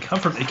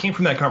came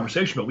from that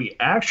conversation, but we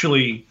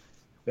actually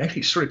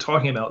started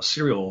talking about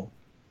cereal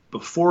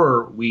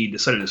before we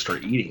decided to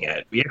start eating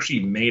it. We actually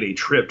made a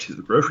trip to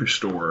the grocery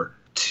store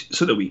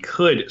so that we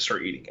could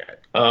start eating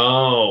it.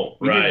 Oh,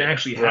 we didn't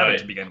actually have it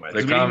to begin with.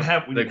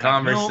 The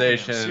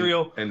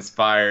conversation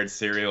inspired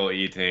cereal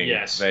eating.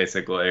 Yes,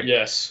 basically.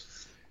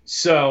 Yes.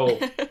 So,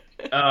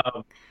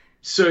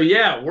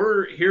 yeah,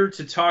 we're here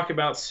to talk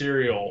about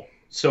cereal.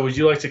 So, would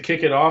you like to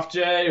kick it off,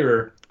 Jay?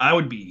 Or I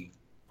would be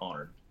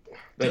honored.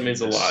 That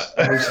means a lot.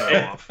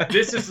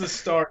 This is the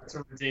start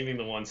to redeeming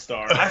the 1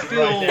 star. I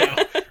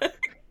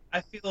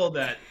feel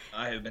that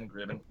I have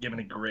been given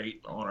a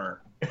great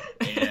honor,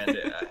 and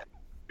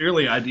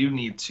clearly I do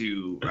need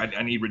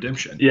I need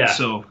redemption. Yeah.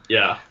 So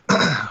yeah,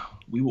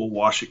 we will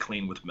wash it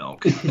clean with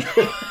milk.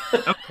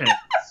 Okay.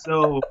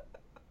 So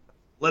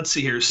let's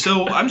see here.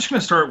 So I'm just going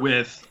to start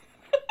with,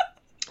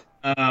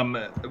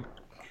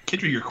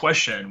 Kendra, your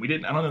question. I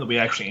don't know that we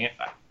actually.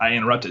 I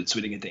interrupted, so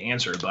we didn't get the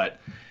answer. But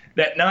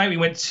that night we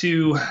went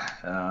to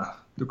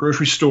the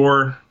grocery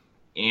store.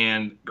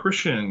 and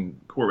Christian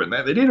Corbin,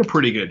 they did a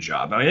pretty good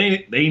job. I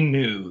mean, they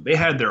knew they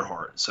had their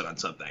heart set on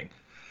something.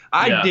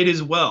 I did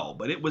as well,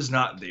 but it was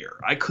not there.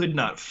 I could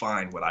not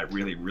find what I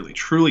really, really,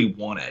 truly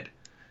wanted.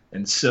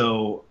 And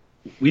so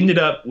we ended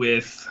up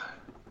with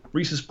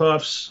Reese's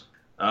Puffs.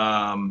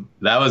 That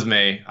was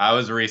me. I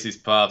was Reese's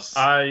Puffs.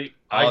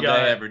 All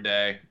day, every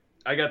day.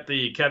 I got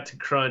the Captain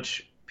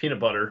Crunch peanut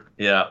butter.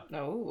 Yeah.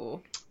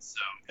 Oh. So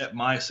at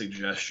my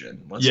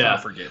suggestion, let's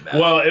not forget that.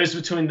 Well, it was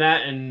between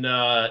that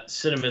and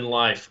Cinnamon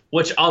Life,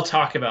 which I'll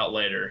talk about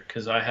later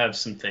because I have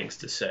some things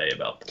to say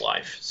about the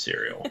Life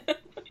cereal.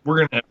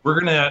 We're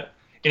gonna,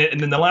 and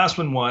then the last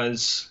one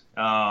was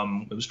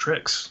it was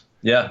Trix.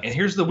 Yeah. And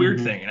here's the weird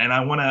thing, and I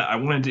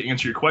wanted to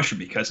answer your question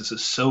because this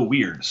is so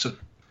weird.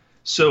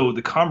 So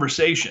the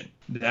conversation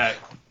that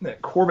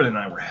Corbin and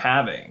I were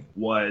having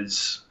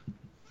was,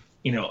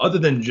 other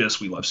than just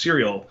we love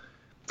cereal,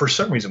 for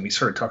some reason we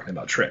started talking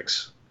about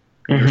Trix.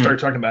 We started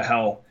talking about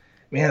how,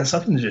 man,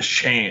 something just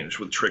changed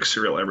with Trix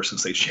cereal ever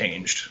since they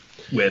changed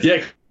with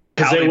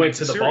because they went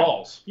to the cereal.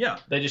 balls. Yeah,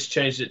 they just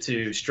changed it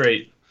to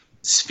straight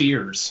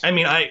spheres. I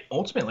mean, I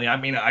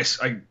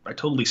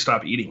totally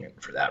stopped eating it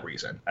for that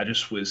reason. I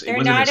just was. They're it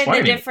wasn't not in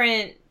the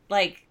different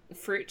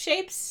fruit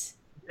shapes.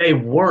 They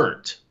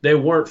weren't. They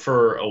weren't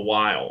for a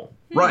while.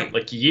 Right,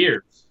 like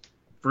years.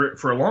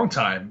 For a long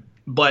time.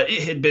 But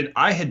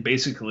I had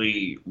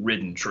basically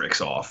ridden Trix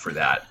off for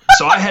that.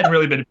 So I hadn't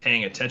really been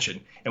paying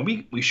attention. And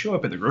we show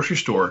up at the grocery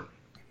store,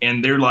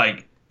 and they're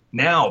like,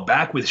 now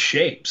back with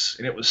shapes.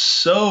 And it was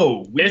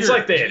so weird. It's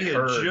like they had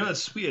heard.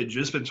 We had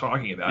just been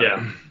talking about it.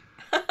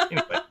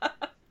 Anyway,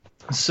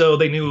 so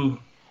they knew,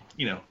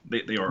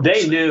 they are.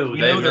 They knew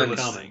they were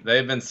coming.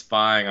 They've been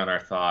spying on our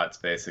thoughts,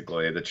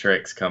 basically. The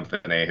Trix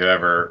company,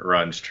 whoever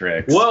runs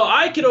Trix. Well,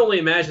 I can only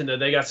imagine that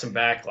they got some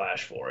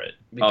backlash for it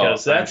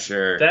because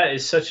that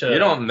is such a. You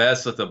don't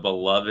mess with a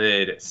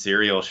beloved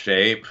cereal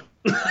shape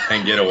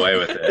and get away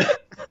with it.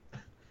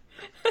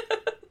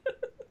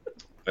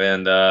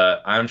 And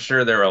I'm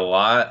sure there were a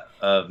lot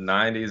of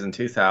 90s and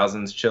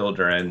 2000s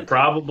children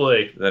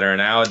probably that are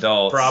now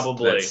adults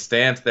probably that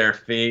stamped their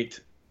feet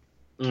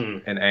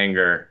in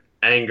anger.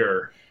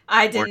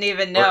 I didn't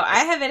even know. I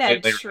haven't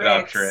had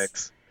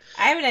Trix.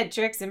 I haven't had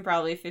Trix in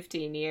probably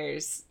 15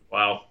 years.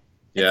 Wow.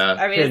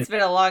 Yeah. It's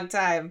been a long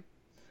time.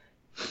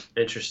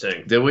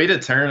 Interesting. Did we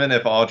determine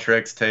if all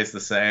Trix taste the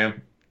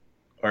same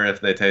or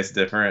if they taste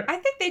different? I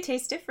think they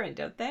taste different,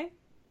 don't they?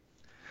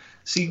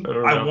 See,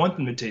 I want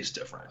them to taste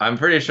different. I'm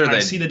pretty sure they I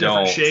see the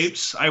different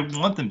shapes. I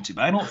want them to,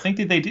 but I don't think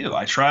that they do.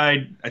 I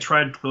tried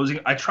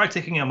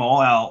taking them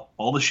all out,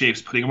 all the shapes,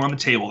 putting them on the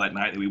table that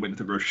night that we went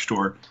to the grocery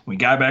store. We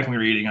got back and we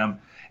were eating them,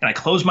 and I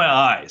closed my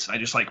eyes. I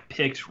just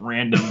picked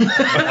random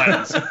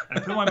plants and I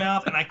put them in my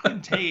mouth, and I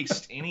couldn't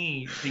taste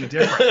anything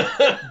different.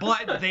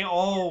 But they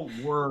all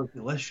were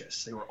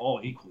delicious. They were all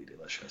equally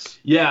delicious.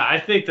 Yeah, I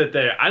think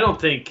that I don't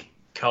think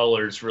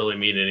colors really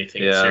mean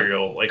anything in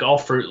cereal. Like all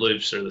Fruit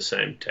Loops are the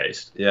same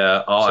taste.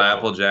 Yeah, all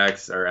Apple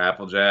Jacks are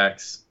Apple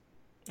Jacks.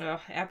 Oh,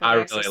 Apple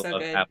Jacks are so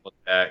love good. Apple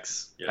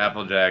Jacks. Yeah.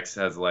 Apple Jacks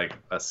has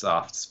a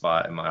soft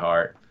spot in my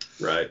heart.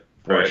 Right.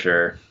 For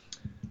sure.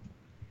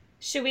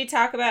 Should we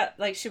talk about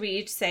should we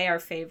each say our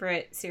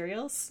favorite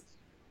cereals?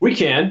 We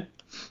can.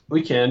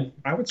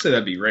 I would say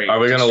that'd be great. Are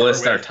we going to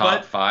list our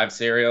top 5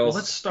 cereals?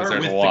 Well, let's start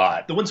with a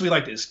lot. The ones we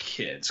liked as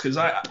kids, because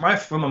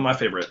some of my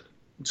favorite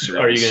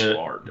cereals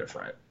are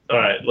different. All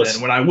right,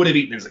 than what I would have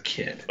eaten as a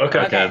kid.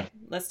 Okay.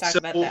 Let's talk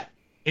about that.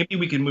 Maybe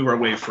we can move our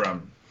way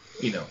from,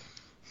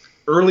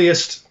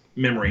 earliest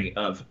memory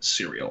of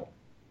cereal.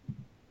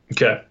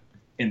 Okay.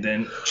 And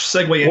then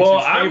segue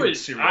into favorite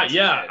cereals.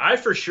 I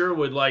for sure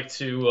would like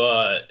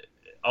to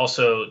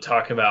also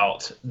talk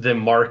about the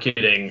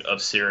marketing of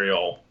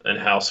cereal and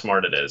how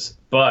smart it is.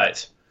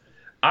 But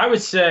I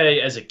would say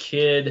as a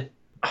kid,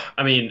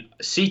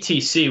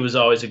 CTC was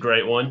always a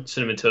great one,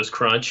 Cinnamon Toast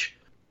Crunch.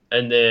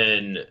 And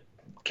then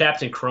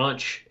Captain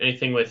Crunch,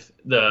 anything with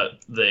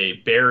the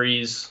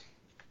berries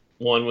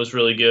one was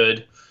really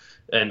good,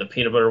 and the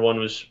peanut butter one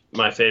was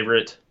my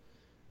favorite.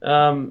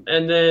 And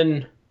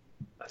then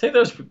I think that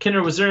was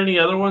Kinder. Was there any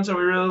other ones that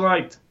we really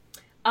liked?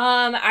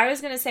 I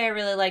was gonna say I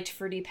really liked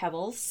Fruity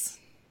Pebbles.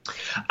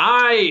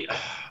 I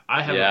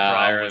have a problem.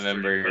 I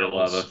remember your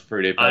love of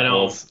Fruity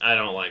Pebbles. I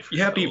don't like Fruity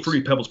You have to Pebbles. eat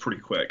Fruity Pebbles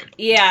pretty quick.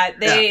 Yeah,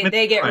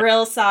 they get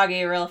real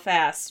soggy real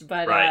fast.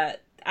 But right.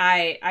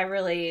 I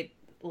really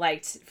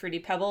liked Fruity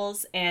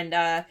Pebbles,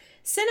 and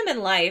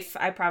Cinnamon Life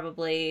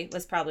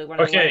was probably one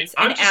of the ones.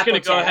 I'm just going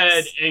to go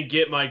ahead and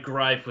get my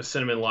gripe with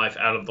Cinnamon Life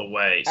out of the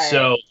way. All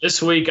so right. This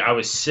week I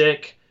was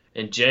sick,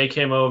 and Jay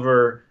came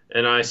over,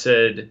 and I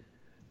said,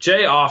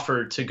 Jay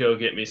offered to go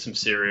get me some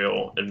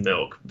cereal and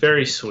milk.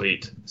 Very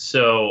sweet.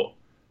 So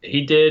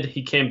he did.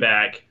 He came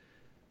back.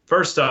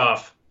 First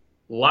off,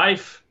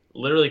 Life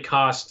literally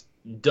cost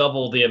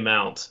double the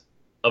amount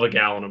of a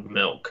gallon of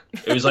milk.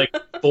 It was like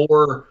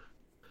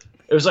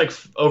It was like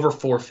over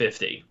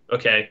 $4.50.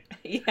 Okay.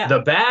 Yeah. The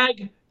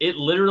bag, it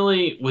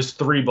literally was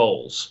 3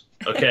 bowls.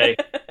 Okay.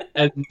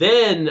 And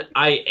then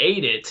I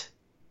ate it,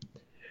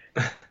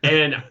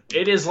 And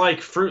it is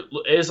like fruit.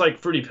 It is like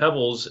Fruity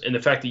Pebbles in the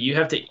fact that you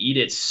have to eat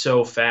it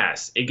so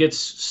fast. It gets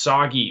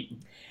soggy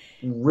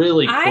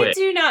really quick. I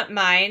do not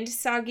mind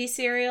soggy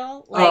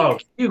cereal.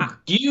 Like,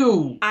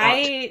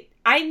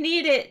 I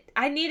need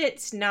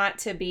it not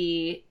to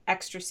be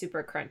extra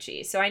super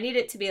crunchy. So I need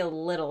it to be a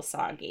little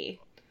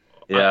soggy.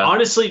 Yeah,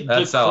 honestly,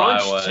 that's the how I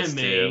crunch was, to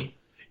me too.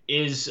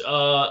 is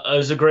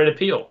a great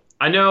appeal.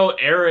 I know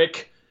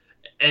Eric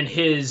and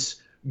his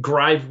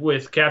gripe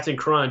with Captain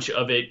Crunch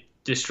of it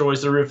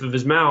destroys the roof of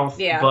his mouth,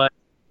 but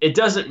it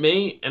doesn't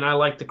me, and I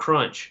like the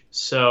crunch.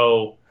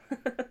 So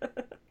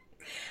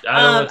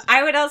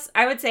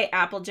I would say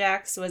Apple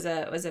Jacks was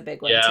a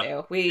big one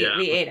too. We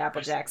ate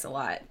Apple Jacks a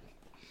lot.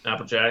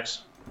 Apple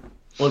Jacks.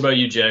 What about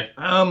you, Jay?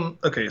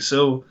 Okay,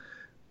 so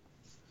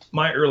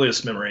my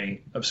earliest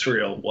memory of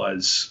cereal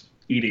was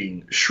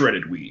eating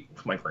shredded wheat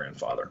with my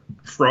grandfather.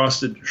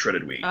 Frosted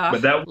shredded wheat.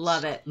 But that was,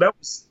 love it.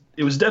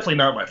 It was definitely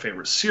not my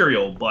favorite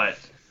cereal, but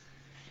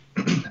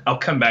I'll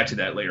come back to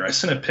that later. I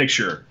sent a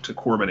picture to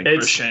Corbin and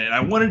Christian, and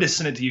I wanted to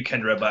send it to you,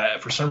 Kendra,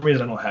 but for some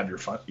reason I don't have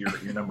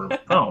your number of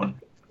phone.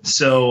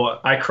 So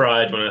I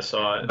cried when I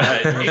saw it.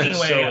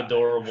 It's so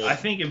adorable. I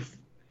think if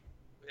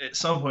at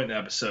some point in the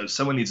episode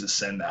someone needs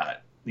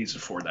to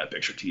forward that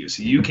picture to you,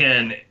 so you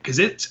can, because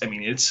it's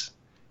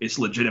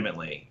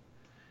legitimately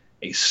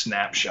a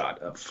snapshot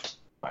of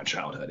my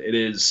childhood. It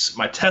is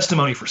my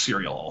testimony for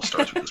cereal. All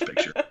starts with this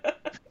picture.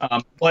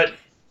 But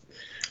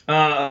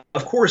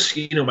of course,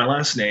 my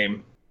last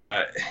name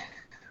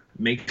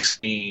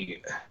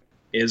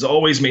has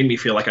always made me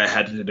feel like I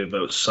had to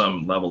devote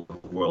some level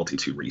of loyalty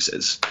to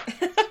Reese's.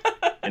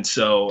 And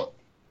so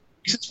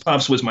Reese's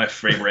Puffs was my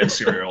favorite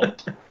cereal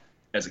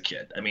as a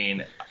kid. I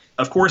mean,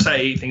 of course I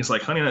ate things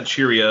like Honey Nut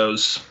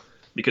Cheerios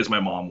because my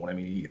mom wanted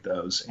me to eat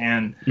those.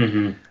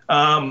 And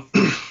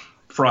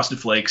Frosted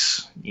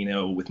Flakes,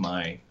 with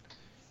my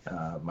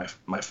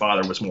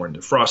father was more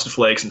into Frosted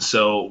Flakes, and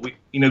so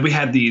we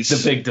had these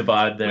the big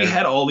divide there. We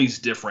had all these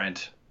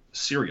different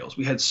cereals.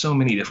 We had so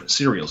many different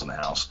cereals in the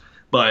house,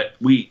 but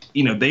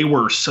they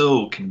were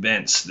so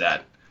convinced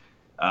that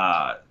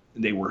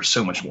they were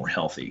so much more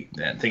healthy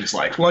than things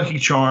like Lucky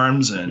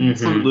Charms and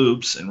Fruit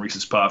Loops and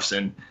Reese's Puffs,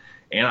 and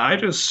I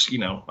just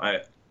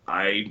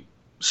I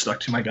stuck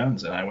to my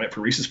guns and I went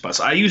for Reese's Puffs.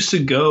 I used to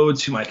go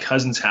to my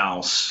cousin's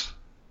house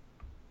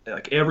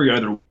like every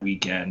other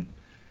weekend,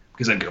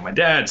 because I'd go to my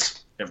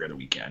dad's every other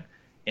weekend,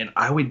 and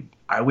I would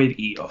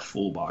eat a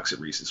full box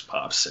of Reese's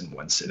Puffs in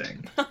one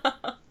sitting,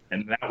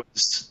 and that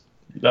was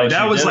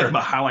like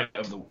my highlight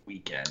of the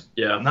weekend.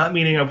 Yeah, not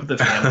meeting up with the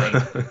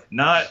family,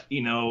 not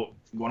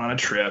going on a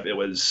trip. It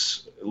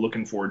was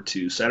looking forward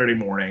to Saturday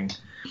morning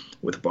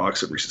with a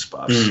box of Reese's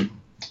Puffs.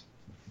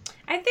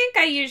 I think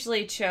I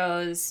usually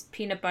chose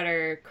peanut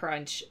butter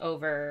crunch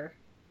over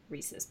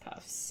Reese's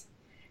Puffs.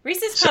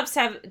 Reese's Puffs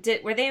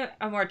were they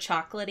a more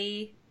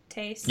chocolatey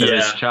taste? It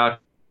was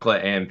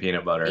chocolate and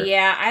peanut butter.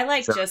 Yeah, I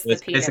like just the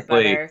peanut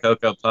basically butter.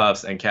 Cocoa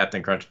Puffs and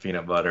Captain Crunch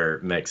peanut butter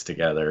mixed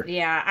together.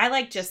 Yeah, I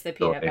like just the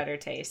peanut butter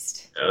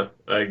taste. Yeah,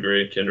 I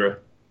agree, Kendra.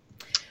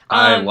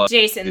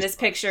 Jason, this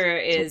picture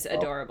is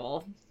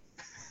adorable.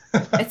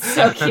 It's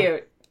so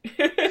cute.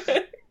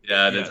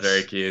 Yeah, it is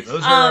very cute.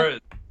 Those are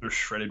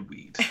shredded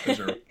wheat.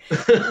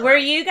 Were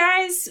you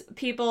guys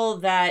people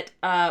that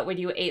when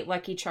you ate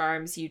Lucky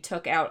Charms, you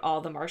took out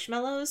all the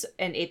marshmallows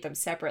and ate them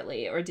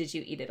separately, or did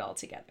you eat it all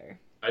together?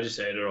 I just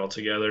ate it all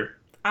together.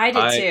 I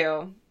did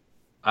too.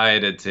 I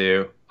did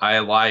too. I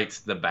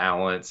liked the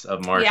balance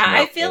of marshmallows.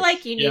 Yeah, I feel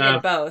like you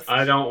needed both.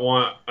 I didn't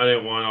want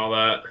all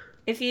that.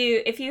 If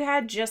you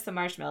had just the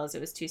marshmallows, it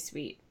was too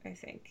sweet, I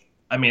think.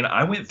 I mean,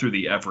 I went through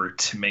the effort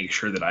to make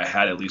sure that I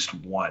had at least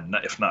one,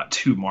 if not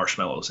two,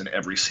 marshmallows in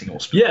every single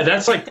spoon. Yeah,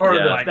 that's like part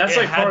of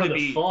the part of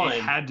the fun.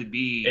 It had to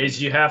be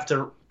is you have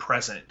to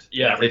present.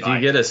 Yeah, if you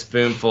get a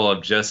spoonful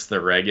of just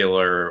the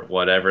regular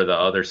whatever the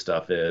other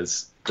stuff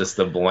is, just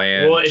the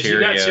bland. Well, if you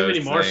got Cheerios too many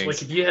marshmallows,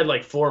 like if you had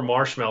like 4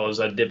 marshmallows,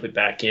 I'd dip it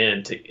back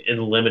in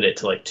and limit it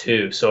to like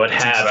 2. So I'd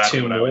have exactly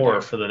 2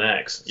 more for the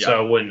next. Yeah.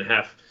 So I wouldn't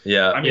have.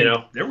 Yeah, I mean,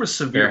 there was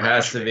severe. There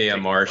has to be a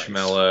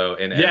marshmallow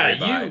in every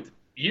bite.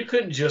 You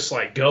couldn't just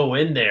like go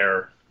in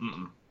there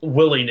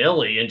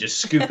willy-nilly and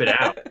just scoop it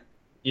out,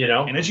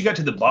 And as you got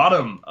to the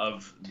bottom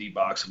of the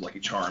box of Lucky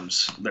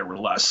Charms, there were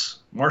less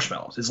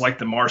marshmallows. It's like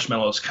the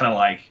marshmallows kind of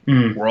like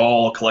were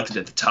all collected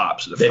at the top.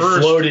 So they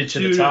first floated to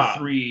the top. 2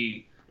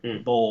 to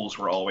 3 bowls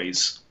were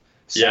always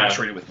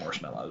saturated with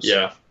marshmallows.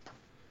 Yeah.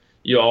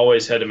 You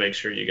always had to make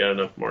sure you got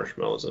enough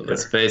marshmallows in there.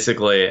 It's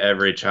basically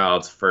every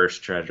child's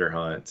first treasure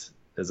hunt.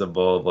 Is a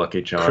bowl of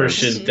Lucky Charms.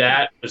 Christian,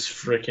 that was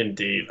freaking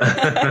deep.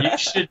 You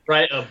should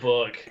write a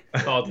book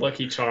called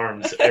Lucky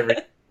Charms, every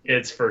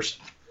kid's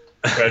first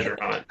treasure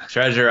hunt.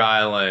 Treasure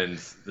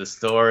Island, the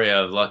story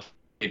of Lucky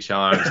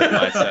Charms and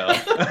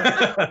myself.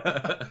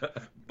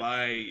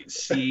 By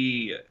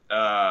C.A.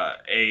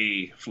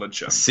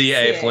 Flinchum.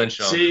 C.A.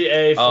 Flinchum.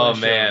 C.A. Flinchum. Oh,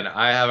 man,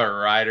 I have a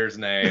writer's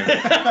name.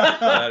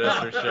 That is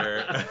for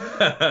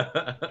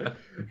sure.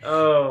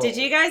 Oh. Did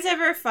you guys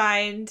ever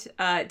find,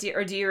 do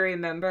you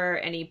remember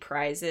any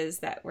prizes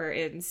that were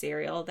in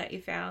cereal that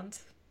you found?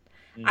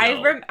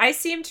 No. I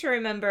seem to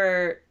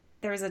remember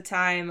there was a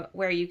time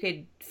where you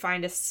could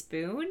find a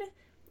spoon,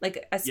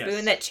 like a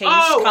spoon that changed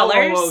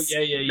colors.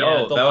 Yeah.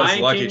 No, The that was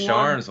Lion Lucky King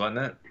Charms, wasn't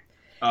it?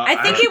 I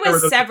think it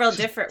was several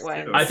different one.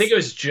 ones. I think it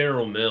was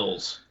General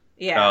Mills.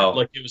 Yeah. Oh.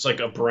 Like it was like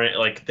a brand.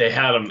 Like they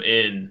had them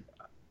in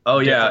Oh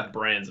yeah. different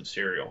brands of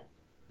cereal.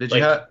 Did like-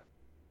 you have?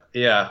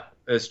 Yeah.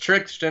 Is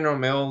Trix General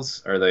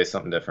Mills, or are they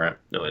something different?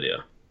 No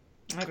idea.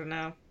 I don't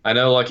know. I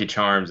know Lucky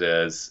Charms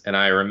is, and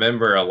I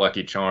remember a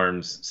Lucky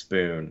Charms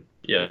spoon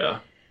Yeah.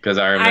 because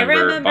I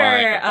remember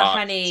buying a box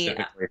honey-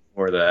 specifically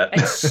for that.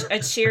 A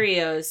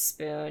Cheerios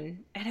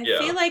spoon, and I Yeah.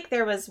 feel like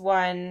there was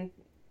one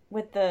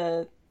with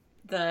the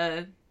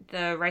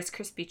Rice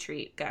Krispie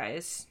treat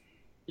guys.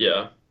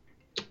 Yeah.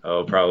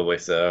 Oh, probably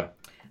so.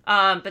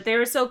 But they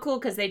were so cool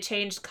because they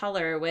changed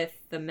color with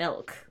the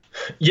milk.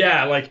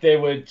 Yeah, like they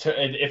would,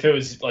 if it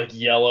was like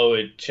yellow,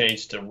 it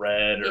changed to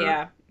red. Or,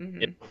 Yeah.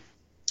 Mhm.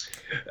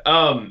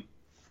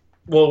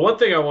 Well, one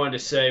thing I wanted to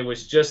say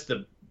was just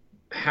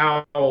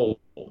how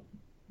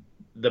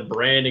the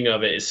branding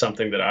of it is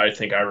something that I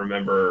think I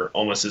remember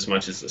almost as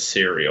much as the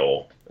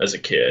cereal as a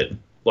kid.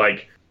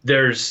 Like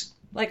there's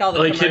Like all the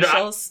Like, you know,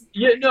 commercials.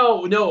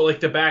 no, like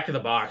the back of the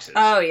boxes.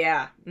 Oh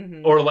yeah.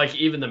 Mhm. Or like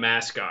even the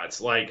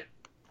mascots. Like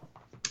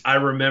I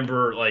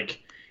remember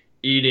like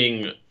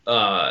eating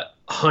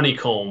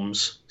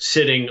honeycombs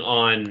sitting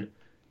on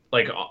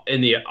like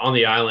on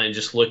the island and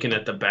just looking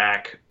at the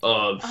back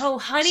of Oh,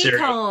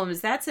 honeycombs.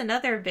 That's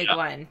another big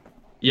one.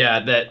 yeah,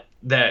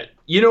 that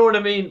you know what I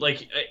mean?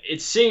 Like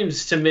it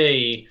seems to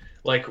me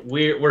like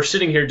we're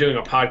sitting here doing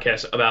a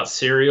podcast about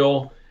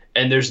cereal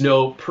and there's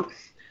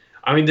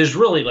there's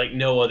really like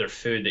no other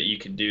food that you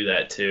could do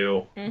that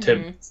to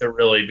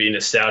really be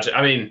nostalgic.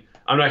 I mean,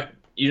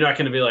 you're not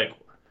going to be like,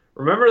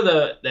 remember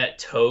that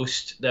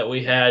toast that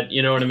we had?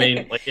 You know what I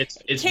mean? Like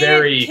it's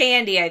very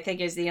candy. I think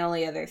is the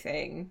only other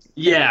thing.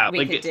 yeah, we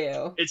like could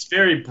do. It's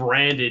very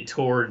branded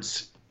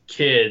towards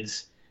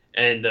kids,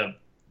 and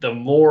the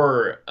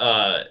more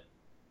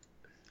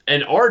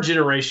and our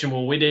generation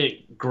when we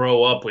didn't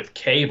grow up with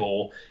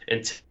cable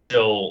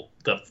until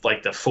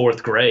the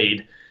fourth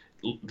grade,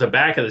 the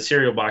back of the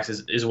cereal box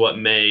is what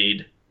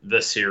made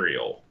the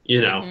cereal.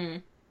 You know,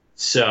 Mhm.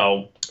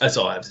 so that's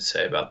all I have to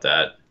say about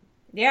that.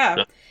 Yeah.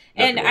 No,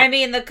 And nothing I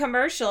mean the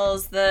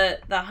commercials, the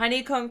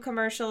honeycomb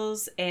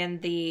commercials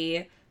and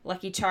the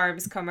Lucky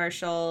Charms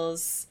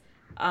commercials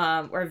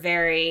were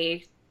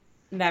very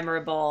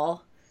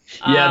memorable.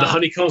 Yeah, the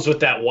honeycombs with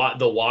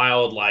the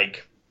wild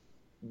like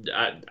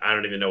I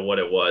don't even know what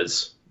it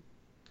was,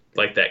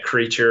 like that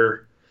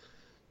creature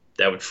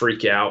that would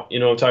freak out. You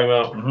know what I'm talking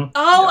about? Mhm.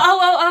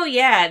 Oh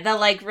yeah, the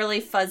like really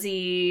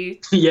fuzzy.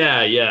 Yeah.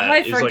 Oh, I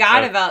It's like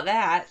forgot that. about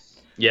that.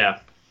 Yeah.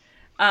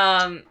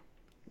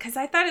 Because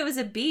I thought it was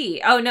a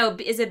bee. Oh no,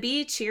 is a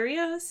bee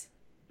Cheerios?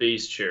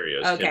 Bees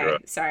Cheerios. Okay,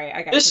 Kendra. sorry,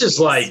 I got. This confused. is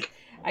like,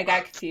 I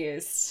got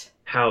confused.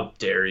 how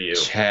dare you?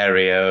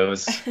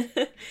 Cheerios.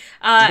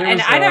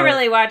 And I don't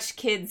really watch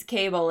kids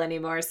cable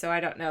anymore, so I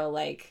don't know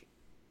like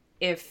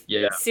if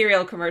Yeah.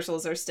 cereal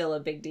commercials are still a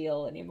big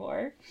deal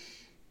anymore.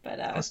 But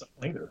That's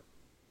not either.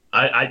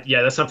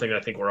 Yeah, that's something I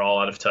think we're all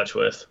out of touch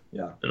with.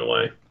 Yeah. In a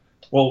way.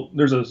 Well,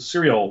 there's a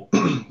cereal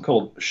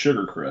called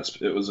Sugar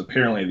Crisp. It was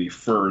apparently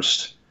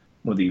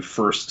one of the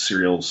first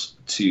cereals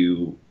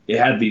to. It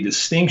had the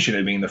distinction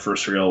of being the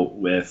first cereal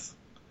with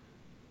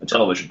a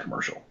television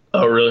commercial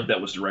Oh, really?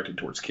 that was directed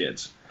towards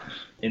kids.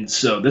 And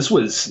so this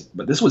was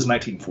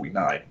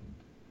 1949.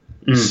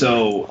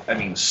 So I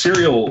mean,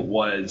 cereal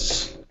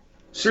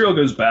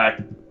goes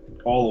back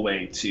all the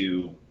way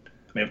to,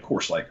 I mean, of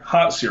course, like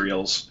hot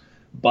cereals,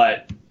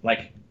 but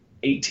like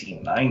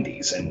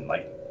 1890s and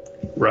like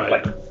right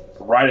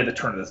at the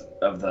turn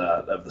of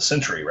the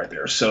century, right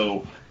there.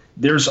 So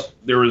there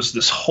was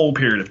this whole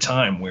period of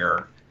time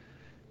where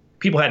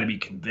people had to be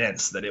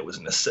convinced that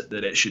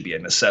that it should be a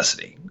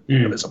necessity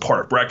as a part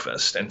of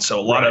breakfast, and so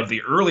a lot of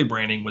the early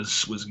branding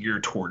was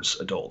geared towards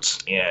adults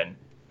and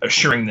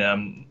assuring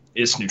them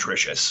it's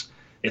nutritious.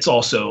 It's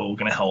also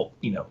going to help,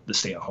 the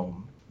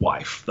stay-at-home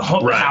wife, the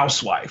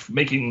housewife,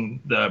 making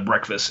the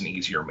breakfast an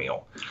easier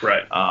meal.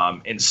 Right.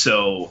 And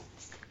so,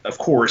 of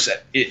course,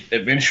 it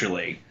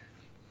eventually,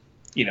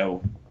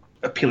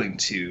 appealing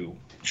to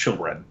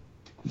children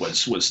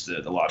was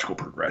the logical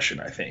progression,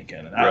 I think.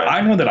 And I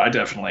know that I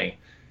definitely,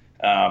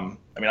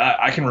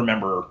 I can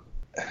remember,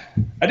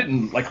 I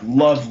didn't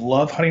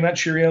love Honey Nut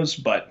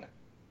Cheerios, but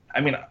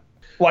I mean,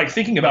 like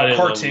thinking about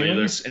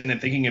cartoons and then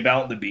thinking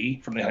about the bee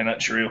from the Honey Nut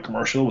Cheerio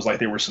commercial was like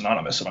they were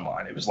synonymous in my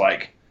mind. It was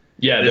like,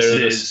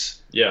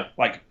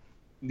 like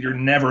you're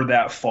never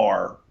that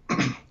far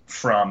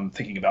from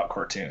thinking about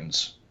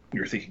cartoons.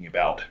 You're thinking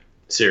about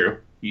cereal.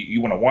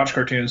 You want to watch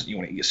cartoons. You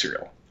want to eat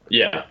cereal.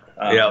 Yeah.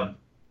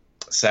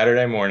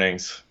 Saturday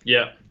mornings.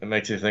 Yeah. It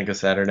makes you think of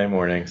Saturday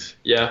mornings.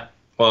 Yeah.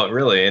 Well,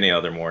 really any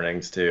other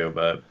mornings too,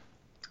 but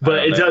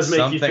it does make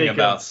something you think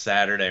about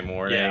Saturday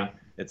morning. Yeah.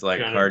 It's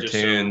like Kind of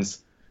cartoons,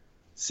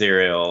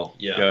 cereal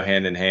go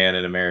hand in hand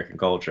in American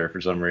culture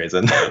for some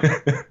reason.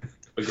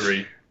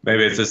 Agree.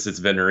 Maybe it's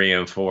been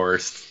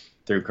reinforced.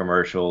 through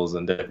commercials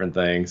and different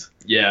things.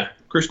 Yeah.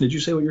 Christian, did you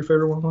say what your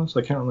favorite one was?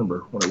 I can't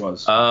remember what it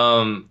was.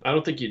 I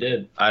don't think you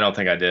did. I don't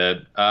think I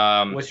did.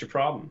 What's your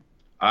problem?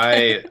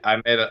 I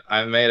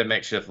made a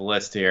makeshift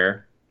list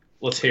here.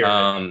 Let's hear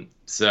it.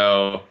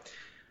 So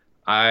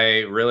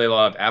I really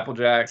loved Apple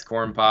Jacks,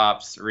 Corn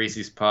Pops,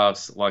 Reese's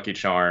Puffs, Lucky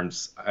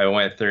Charms. I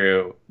went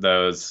through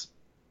those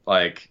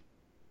like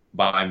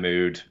by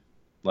mood,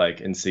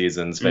 like in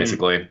seasons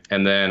basically.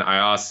 And then I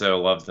also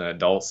loved an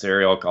adult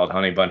cereal called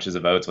Honey Bunches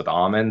of Oats with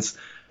almonds.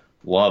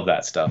 Love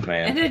that stuff,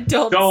 man. An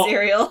adult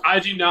cereal. I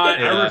do not.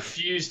 Yeah. I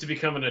refuse to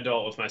become an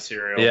adult with my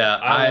cereal. Yeah,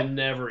 I will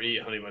never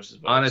eat Honey Bunches of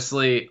Oats.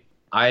 Honestly,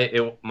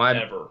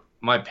 Never.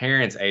 my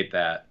parents ate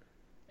that,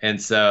 and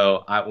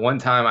so one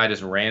time I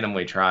just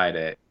randomly tried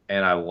it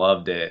and I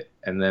loved it,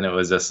 and then it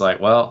was just like,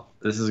 well,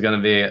 this is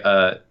gonna be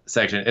a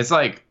section.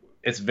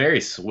 It's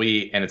very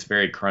sweet and it's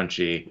very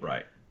crunchy,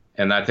 Right.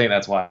 and I think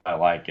that's why I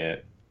like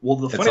it. Well,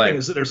 the funny thing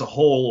is that there's a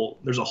whole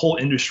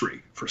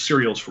industry for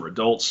cereals for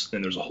adults,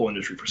 and there's a whole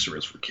industry for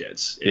cereals for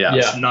kids.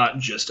 It's not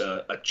just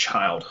a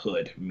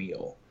childhood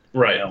meal,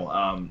 Right. You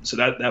know? So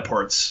that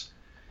part's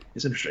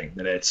is interesting.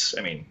 That it's,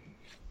 I mean,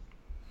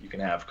 you can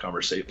have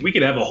conversation. We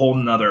could have a whole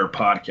nother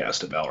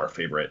podcast about our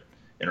favorite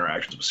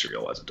interactions with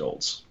cereal as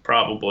adults.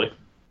 Probably.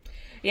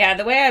 Yeah,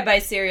 the way I buy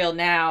cereal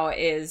now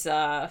is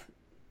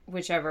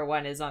whichever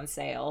one is on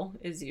sale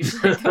is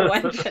usually the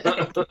one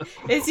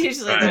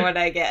the one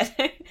I get.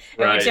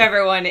 And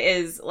whichever one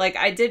is, like,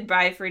 I did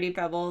buy Fruity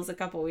Pebbles a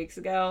couple weeks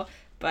ago,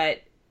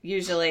 but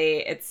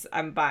usually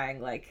I'm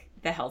buying like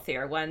the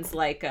healthier ones,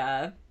 like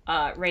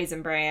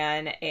Raisin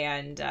Bran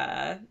and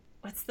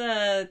what's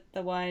the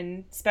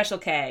one, Special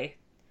K.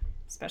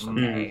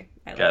 K.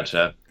 I Gotcha.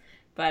 Like.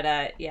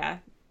 But yeah.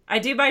 I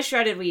do buy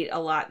shredded wheat a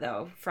lot,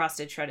 though.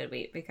 Frosted shredded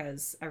wheat,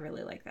 because I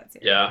really like that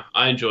cereal. Yeah,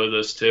 I enjoy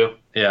those too.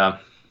 Yeah.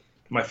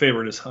 My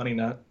favorite is Honey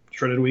Nut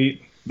shredded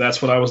wheat.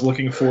 That's what I was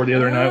looking for the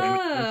other night when we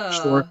went to the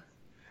store.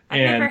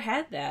 I've never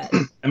had that.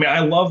 I mean, I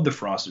love the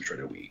frosted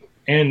shredded wheat,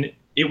 and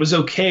it was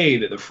okay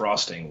that the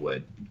frosting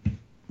would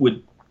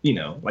you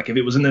know, like if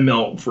it was in the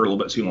milk for a little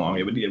bit too long,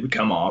 it would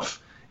come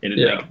off, and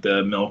it'd make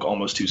the milk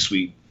almost too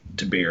sweet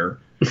to bear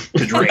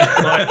to drink.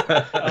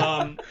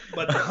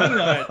 But the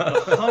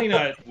honey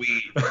nut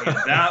wheat, man,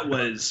 that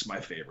was my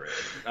favorite.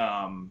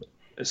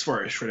 As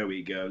far as shredded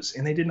wheat goes,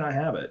 and they did not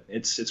have it.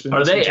 It's been.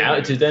 Are they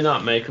out? Did they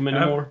not make them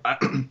anymore?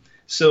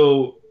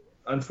 So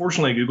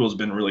unfortunately, Google's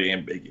been really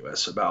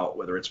ambiguous about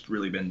whether it's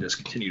really been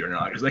discontinued or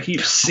not, because I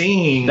keep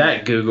seeing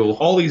that Google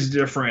all these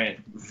different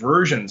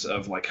versions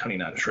of like Honey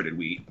Nut shredded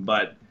wheat,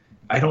 but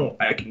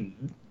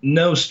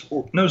no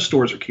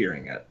stores are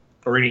carrying it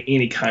or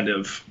any kind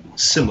of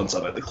semblance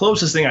of it. The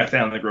closest thing I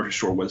found in the grocery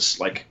store was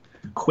like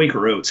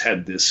Quaker Oats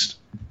had this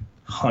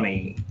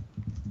honey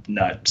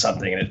nut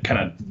something, and it kind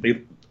of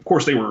they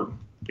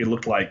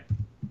looked like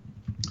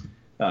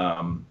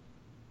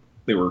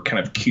they were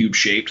kind of cube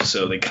shaped,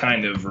 so they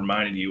kind of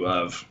reminded you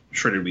of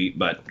shredded wheat,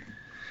 but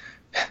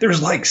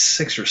there's like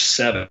 6 or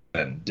 7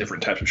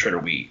 different types of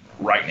shredded wheat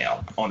right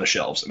now on the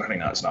shelves, and Honey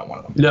Nut's not one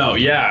of them. No,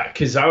 yeah,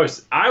 because I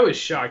was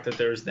shocked that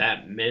there's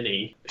that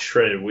many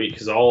shredded wheat,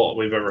 because all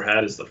we've ever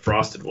had is the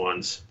frosted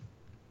ones,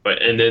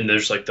 and then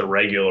there's like the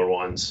regular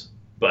ones,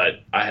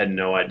 but I had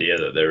no idea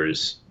that there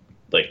was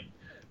like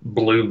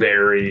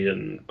blueberry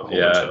and a whole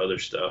bunch of other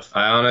stuff.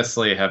 I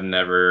honestly have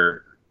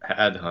never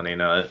had Honey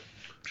Nut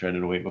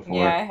shredded wheat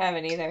before. Yeah, I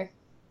haven't either.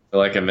 I feel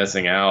like I'm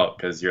missing out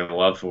because your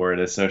love for it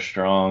is so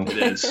strong. It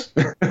is.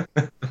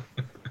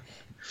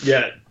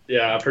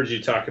 Yeah, I've heard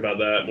you talk about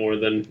that more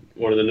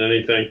than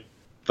anything.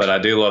 But I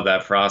do love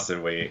that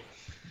frosted wheat.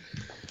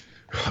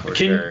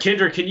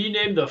 Kendra, can you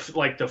name the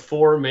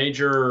 4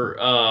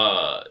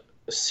 major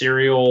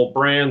cereal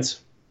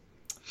brands?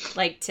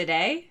 Like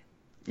today?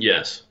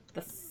 Yes.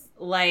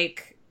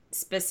 Like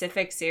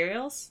specific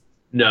cereals?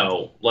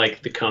 No,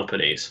 like the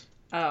companies.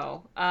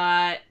 Oh,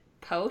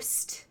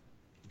 Post.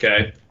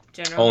 Okay.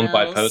 General Owned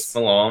Mills. by Post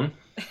Malone.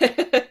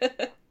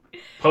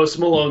 Post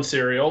Malone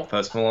cereal.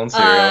 Post Malone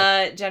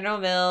cereal. General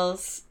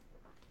Mills.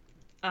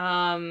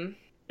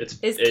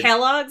 Is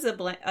Kellogg's a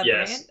brand?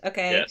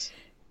 Okay. Yes.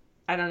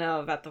 I don't know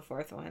about the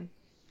 4th one.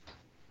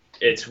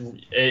 It's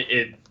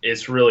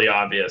really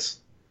obvious.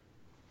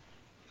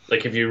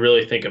 Like if you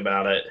really think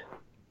about it.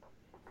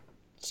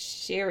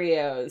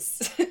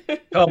 Cheerios.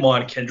 Come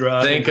on,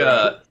 Kendra.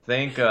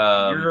 Think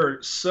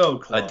you're so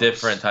close. a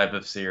different type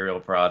of cereal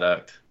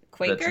product.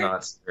 Quaker? That's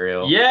not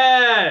cereal.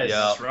 Yes. Yeah.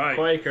 That's right.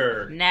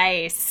 Quaker.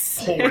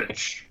 Nice.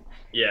 Porridge.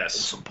 Yes.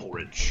 Some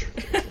porridge.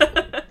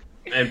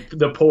 And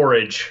the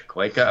porridge.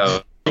 Quaker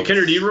Oats.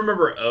 Kendra, do you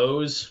remember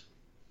O's?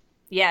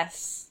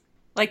 Yes.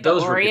 Like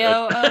Those the were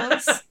Oreo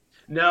O's?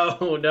 No,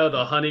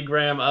 the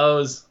Honeygram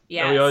O's.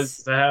 Yes. That we always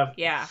used to have.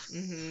 Yeah.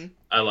 Mm-hmm.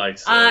 I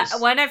liked those.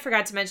 One I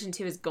forgot to mention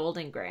too is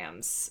Golden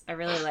Grams. I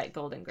really like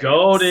Golden Grams.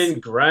 Golden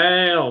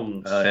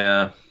Grams. Oh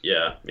yeah.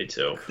 Yeah, me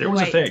too. There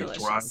was a Quite phase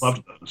delicious. where I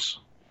loved those.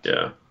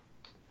 Yeah.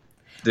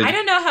 I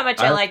don't know how much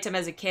I liked them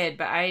as a kid,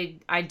 but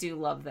I do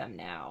love them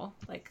now.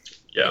 Like,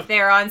 Yeah. if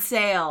they're on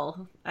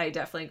sale, I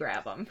definitely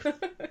grab them.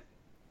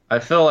 I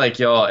feel like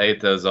y'all ate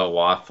those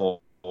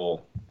waffle.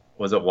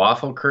 Was it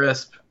Waffle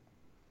Crisp?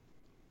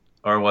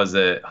 Or was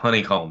it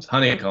Honeycombs?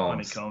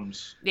 Honeycombs.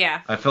 Honeycombs.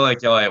 Yeah, I feel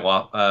like y'all ate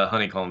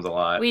Honeycombs a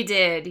lot. we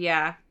did.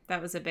 Yeah,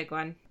 that was a big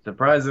one.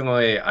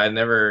 Surprisingly, I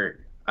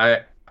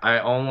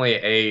only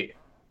ate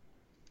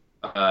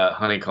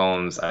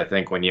Honeycombs, I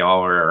think, when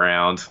y'all were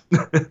around.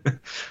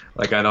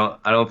 Like I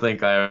don't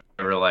think I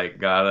ever like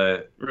got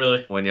it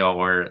Really? when y'all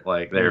weren't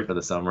like there for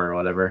the summer or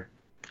whatever,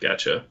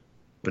 Gotcha.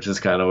 which is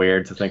kind of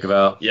weird to think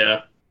about.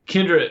 Yeah.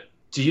 Kendra,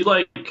 do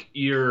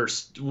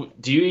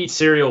you eat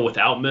cereal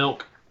without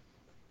milk?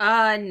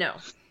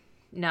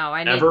 No,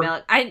 I need Ever?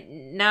 milk.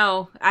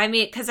 I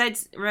mean, because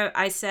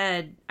I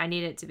said I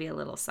need it to be a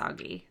little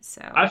soggy.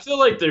 So I feel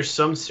like there's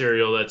some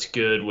cereal that's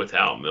good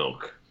without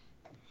milk,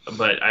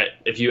 but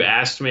if you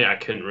asked me, I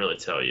couldn't really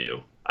tell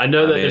you. I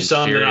know that there's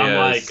some that I'm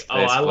like, oh,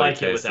 I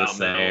like it without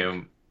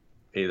milk.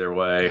 Either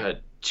way.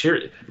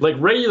 Like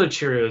regular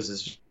Cheerios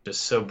is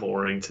just so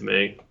boring to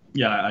me.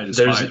 Yeah, I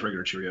despise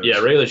regular Cheerios. Yeah,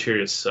 regular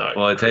Cheerios suck.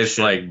 Well, it tastes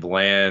like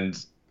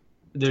bland,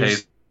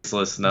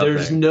 tasteless nothing.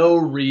 There's no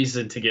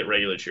reason to get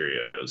regular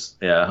Cheerios.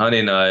 Yeah,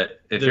 Honey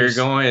Nut. If There's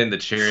you're going the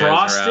Cheerios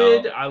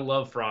Frosted, route, I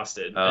love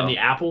Frosted. Oh. And the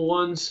apple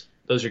ones,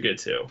 those are good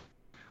too.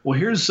 Well,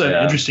 here's an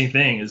interesting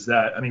thing: is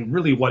that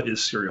really, what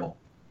is cereal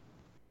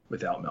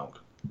without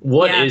milk?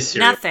 What is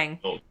cereal? Nothing.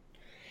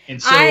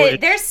 And so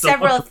There's it's the love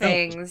several for milk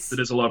things. that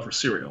is a love for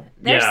cereal.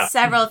 There's Yeah.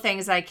 several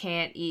things I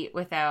can't eat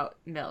without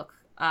milk.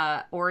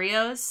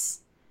 Oreos,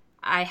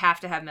 I have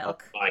to have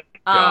milk. Oh my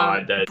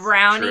God, that's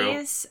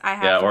brownies, I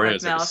have to have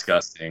Oreos are milk.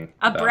 disgusting.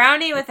 A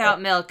brownie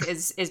without milk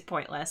is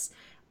pointless.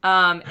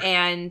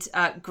 And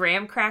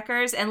graham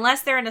crackers,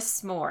 unless they're in a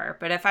s'more.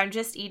 But if I'm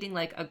just eating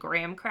like a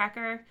graham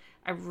cracker,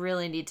 I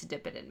really need to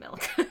dip it in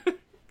milk.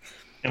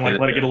 And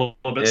let it get a little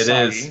bit It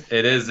soggy. is.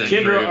 It is. Kendra,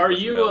 improved are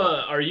you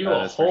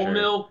That a is for whole sure.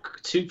 milk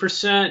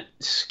 2%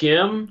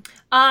 skim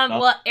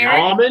Well,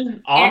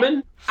 Eric,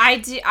 almond? I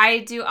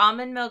do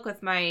almond milk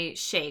with my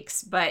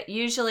shakes, but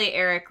usually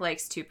Eric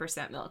likes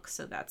 2% milk,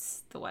 so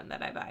that's the one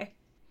that I buy.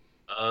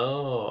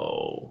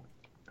 Oh,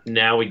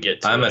 now we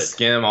get to I'm it. a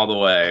skim all the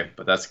way,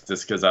 but that's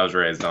just because I was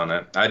raised on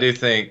it. I do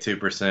think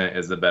 2%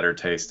 is the better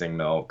tasting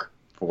milk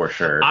for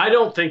sure. I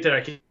don't think that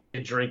I can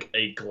drink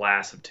a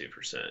glass of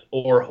 2%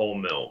 or whole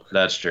milk.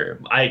 That's true.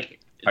 I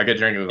could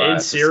drink a in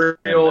glass. of cereal,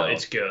 skim milk.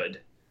 it's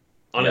good.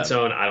 On its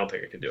own, I don't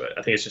think I could do it.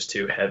 I think it's just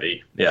too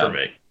heavy Yeah. for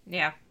me.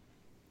 Yeah.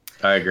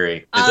 I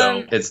agree.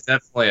 Um, It's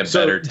definitely a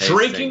So better tasting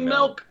drinking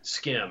milk,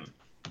 skim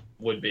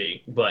would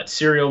be, but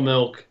cereal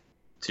milk,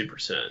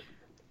 2%.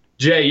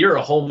 Jay, you're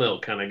a whole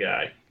milk kind of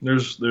guy.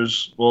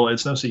 Well,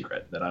 it's no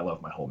secret that I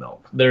love my whole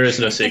milk. There is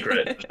no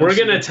secret. We're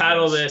gonna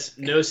title this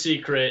 "No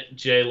Secret."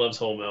 Jay loves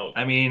whole milk.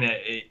 I mean,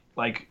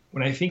 like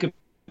when I think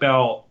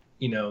about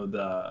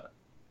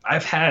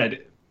I've had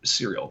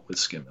cereal with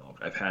skim milk.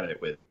 I've had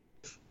it with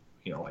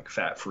like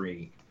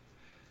fat-free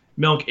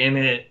milk in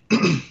it.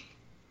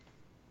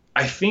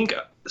 I think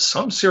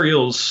some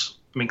cereals.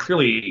 I mean,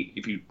 clearly,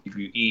 if you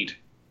eat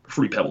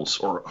Fruity Pebbles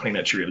or Honey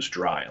Nut Cheerios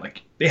dry,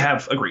 like they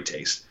have a great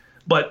taste.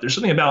 But there's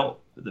something about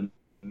the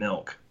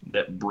milk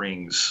that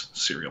brings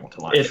cereal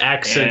to life. It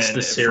accents And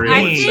the for cereal.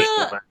 me, I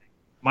feel-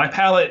 my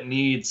palate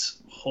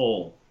needs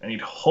whole. I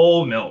need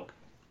whole milk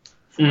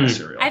for my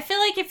cereal. I feel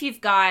like if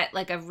you've got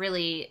like a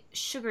really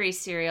sugary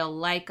cereal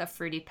like a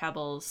Fruity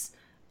Pebbles,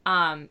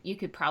 you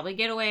could probably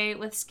get away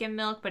with skim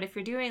milk. But if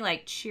you're doing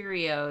like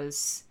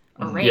Cheerios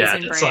or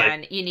Raisin it's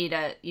Bran, you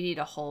need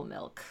a whole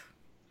milk.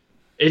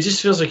 It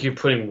just feels like you're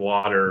putting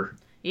water,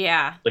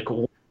 Yeah. like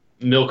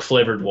milk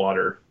flavored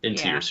water,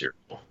 into Yeah. your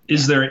cereal.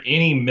 Is there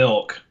any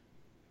milk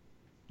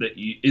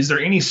is there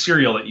any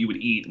cereal that you would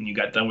eat and you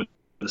got done with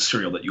the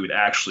cereal that you would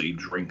actually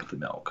drink the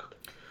milk?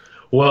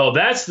 Well,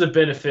 that's the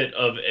benefit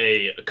of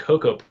a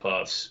Cocoa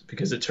Puffs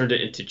because it turned it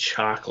into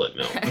chocolate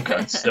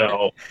milk.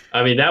 So,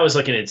 I mean, that was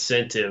like an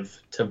incentive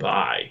to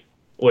buy,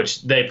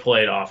 which they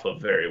played off of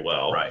very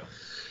well. Right.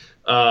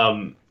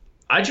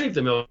 I drink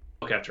the milk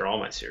after all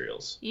my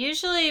cereals.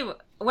 Usually,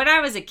 when I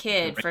was a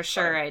kid, for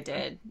sure I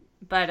did.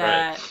 But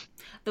Right.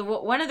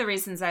 one of the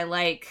reasons I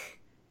like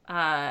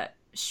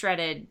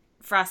shredded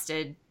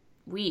frosted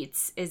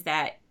wheats is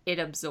that it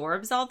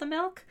absorbs all the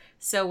milk.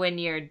 So when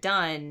you're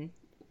done,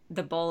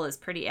 the bowl is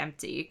pretty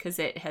empty because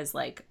it has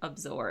like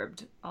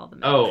absorbed all the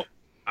milk. Oh,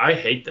 I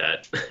hate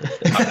that.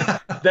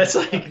 That's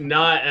like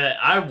not.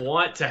 I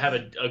want to have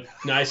a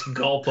nice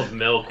gulp of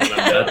milk when I'm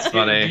done. That's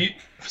funny.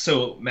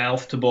 So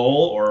mouth to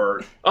bowl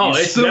or Oh, you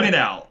it's spoon def- it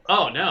out?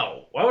 Oh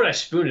no! Why would I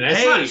spoon it? It's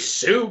Hey. not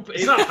soup.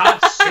 It's not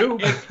hot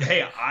soup.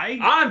 Hey,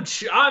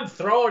 I'm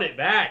throwing it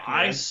back.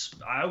 Man.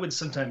 I would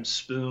sometimes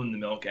spoon the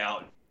milk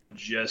out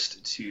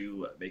just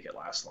to make it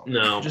last longer.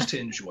 No. Just to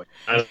enjoy it.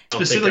 I don't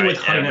Specifically think with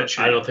Honey Nut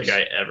I don't Cheerios. think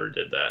I ever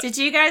did that. Did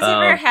you guys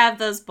ever have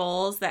those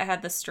bowls that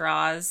had the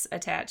straws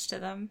attached to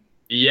them?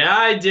 Yeah,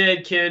 I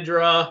did,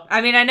 Kendra.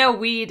 I mean, I know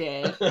we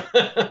did.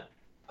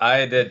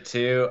 I did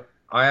too.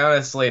 I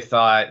honestly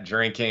thought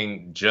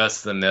drinking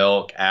just the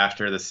milk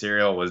after the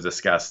cereal was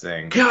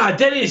disgusting. God,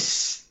 that is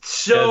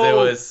so.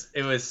 Because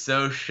it was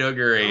so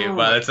sugary. Oh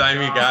By the my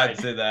time you got God.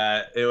 to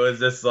that, it was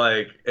just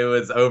like it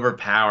was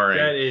overpowering.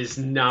 That is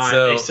not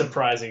So, a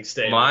surprising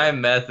statement. My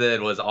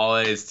method was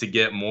always to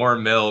get more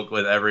milk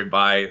with every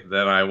bite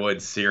than I would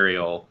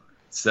cereal.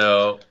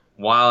 So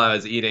while I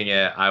was eating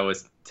it, I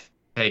was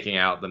taking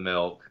out the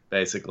milk,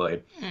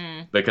 basically,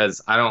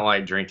 because I don't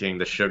like drinking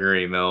the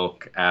sugary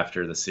milk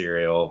after the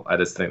cereal. I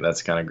just think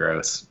that's kind of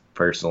gross,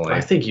 personally.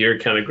 I think you're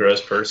kind of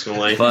gross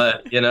personally.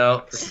 But, you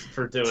know,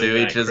 for doing to that,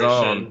 each his Christian.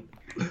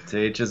 own. To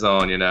each his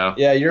own, you know.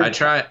 Yeah, you're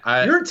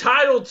You're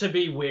entitled to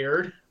be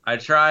weird. I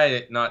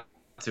try not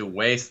to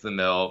waste the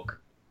milk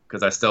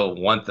because I still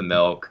want the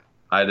milk.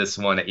 I just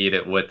want to eat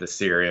it with the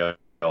cereal,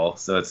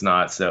 so it's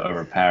not so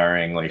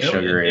overpoweringly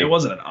sugary. It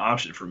wasn't an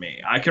option for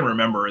me. I can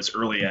remember as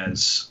early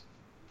as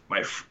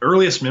my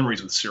earliest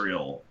memories with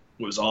cereal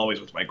was always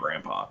with my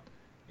grandpa,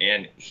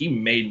 and he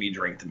made me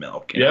drink the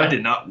milk, and Yeah. I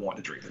did not want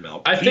to drink the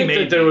milk. I He think made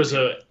that there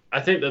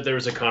me-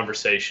 was a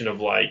conversation of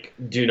like,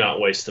 do not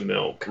waste the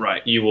milk.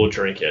 Right. You will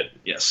drink it.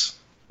 Yes.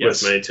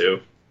 With me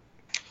too.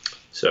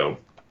 So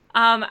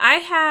I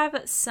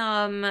have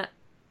some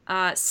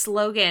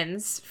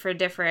slogans for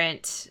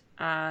different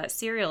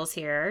cereals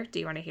here. Do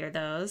you want to hear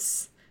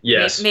those?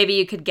 yes. Maybe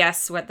you could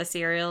guess what the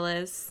cereal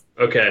is.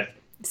 Okay.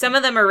 Some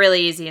of them are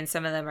really easy and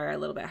some of them are a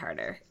little bit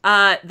harder.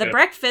 The Yeah.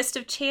 Breakfast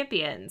of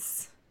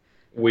Champions.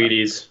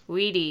 Wheaties.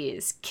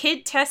 Wheaties.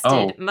 Kid tested,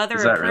 Oh, mother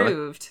is that really?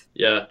 approved.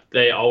 Yeah,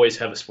 they always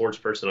have a sports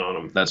person on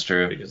them That's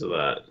true. because of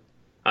that.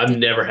 I've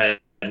never had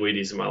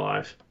Wheaties in my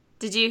life.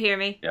 Did you hear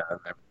me? Yeah.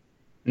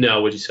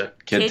 No, what'd you say?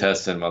 Kid Kid-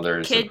 tested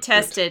mothers. Kid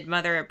tested,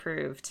 mother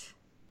approved.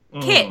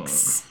 Mm.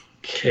 Kicks.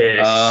 Kiss.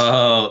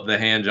 Oh, the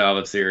hand job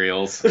of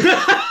cereals.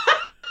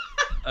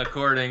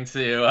 According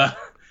to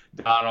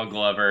Donald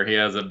Glover, he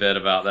has a bit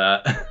about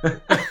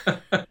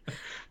that.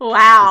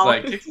 Wow.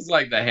 It's like Kix is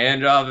like the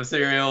hand job of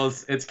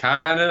cereals. It's kind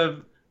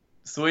of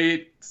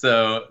sweet,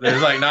 so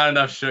there's like not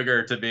enough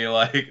sugar to be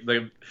like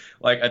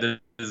a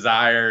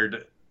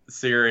desired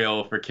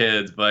cereal for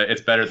kids, but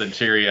it's better than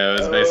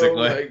Cheerios,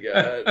 basically.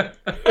 Oh my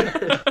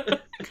god.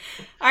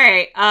 All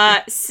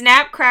right.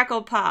 Snap,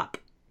 crackle, pop.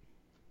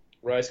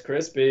 Rice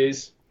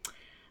Krispies.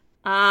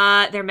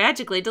 They're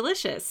magically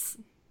delicious.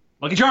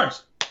 Lucky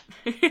Charms.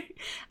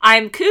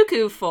 I'm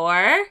cuckoo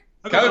for.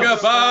 Cocoa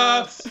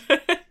Pops!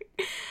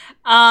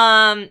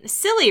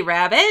 Silly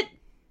rabbit.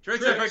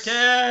 Tricks are for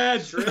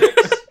kids!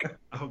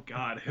 Oh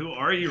God, who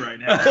are you right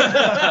now?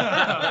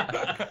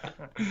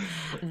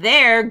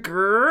 They're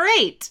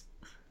great.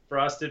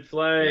 Frosted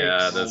Flakes.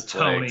 Yeah, those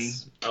Tony.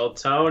 flakes. Oh,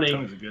 Tony.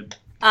 Tony's a good.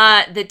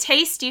 The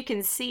taste you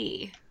can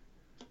see.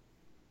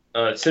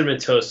 Cinnamon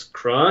Toast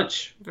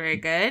Crunch. Very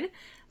good.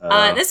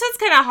 Uh, This one's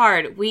kind of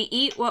hard. We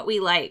eat what we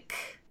like.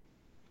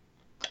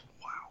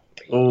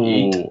 Eat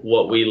Ooh,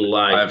 what we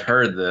like. I've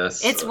heard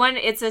this.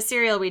 It's a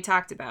cereal we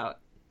talked about.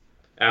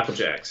 Apple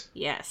Jacks.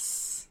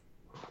 Yes.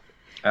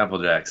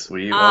 Apple Jacks.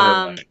 We eat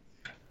Um, one.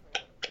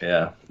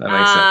 Yeah, that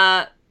makes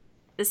sense.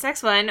 This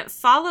next one,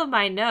 follow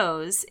my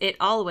nose. It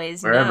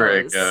always Wherever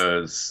knows. it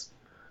goes.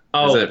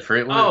 Oh, Is it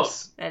Fruit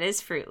Loops? That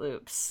is Fruit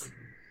Loops.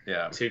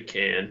 Yeah.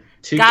 Toucan.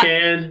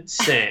 Toucan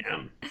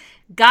Sam.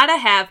 Gotta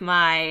have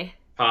my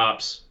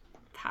Pops.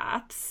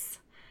 pops.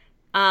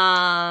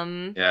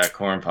 Yeah,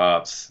 corn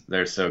pops.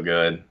 They're so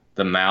good.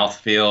 The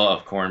mouthfeel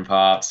of corn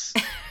pops.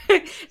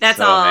 That's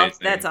So all. amazing.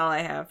 That's all I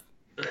have.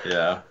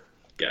 Yeah.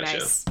 Gotcha.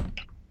 Nice.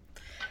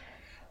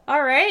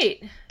 All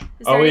right.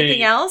 Is Are there we-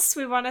 anything else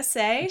we want to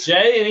say?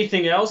 Jay,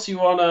 anything else you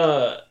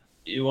wanna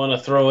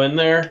throw in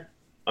there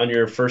on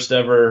your first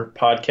ever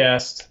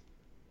podcast?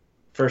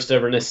 First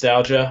ever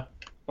nostalgia?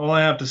 All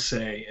I have to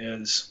say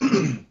is,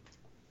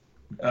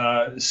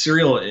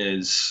 cereal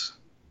is,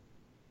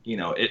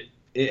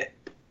 it.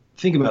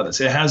 Think about this.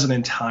 It has an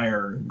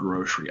entire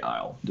grocery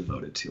aisle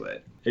devoted to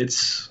it.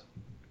 It's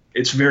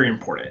very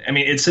important. I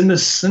mean, it's in the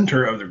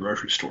center of the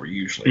grocery store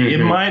usually. It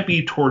Mhm. might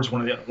be towards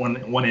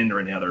one end or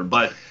another,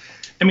 but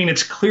I mean,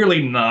 it's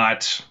clearly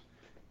not.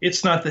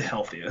 It's not the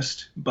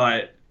healthiest,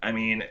 but I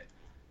mean,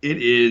 it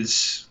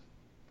is.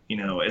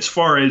 As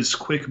far as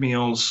quick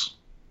meals,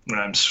 when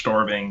I'm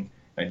starving,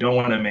 I don't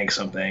want to make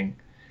something.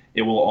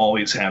 It will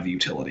always have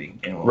utility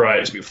and it will Right.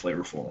 always be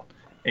flavorful.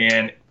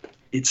 And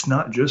it's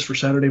not just for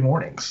Saturday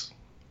mornings.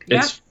 Yeah.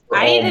 It's for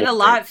I all eat it a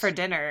lot mornings. for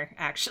dinner,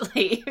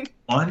 actually.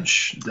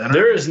 Lunch, dinner.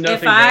 There is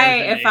nothing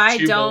better if than I a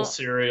 2-bowl don't-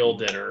 cereal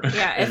dinner.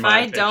 Yeah, in if my I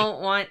opinion.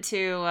 don't want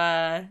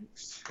to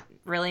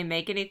really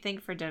make anything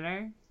for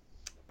dinner,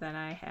 then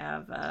I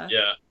have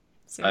Yeah.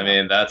 I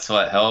mean, that's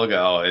what Helga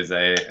always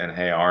ate in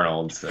Hey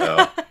Arnold,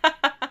 so.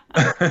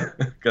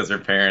 Because her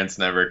parents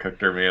never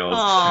cooked her meals.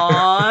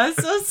 Aw,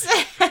 so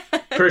sad.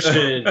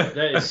 Christian,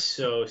 that is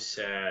so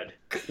sad.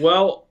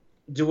 Well,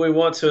 do we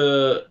want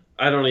to?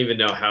 I don't even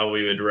know how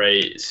we would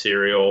rate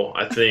cereal.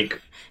 I think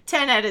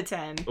 10 out of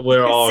 10.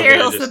 we're all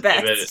Cereal's gonna just the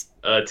give it best.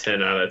 a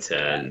 10 out of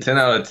 10. 10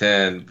 out of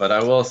 10, but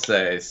I will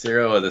say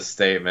cereal is a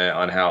statement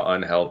on how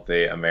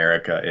unhealthy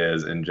America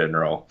is in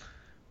general.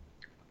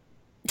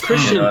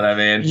 Christian, You know what I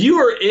mean? you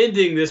are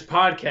ending this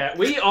podcast.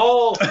 We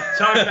all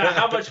talk about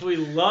how much we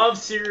love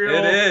cereal.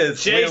 It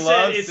is. Jay We said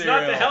love it's not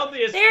the cereal.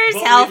 healthiest. There's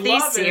but we healthy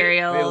love it.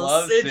 cereals. We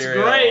love It's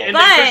cereal. great. And But-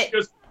 then Christian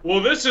goes, well,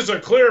 this is a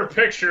clear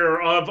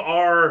picture of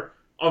our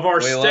We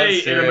love state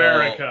in cereal,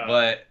 America.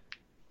 But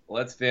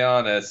let's be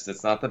honest,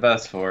 it's not the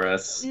best for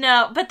us.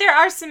 No, but there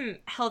are some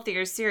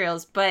healthier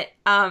cereals. But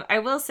I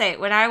will say,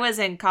 when I was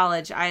in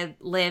college, I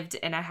lived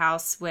in a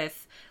house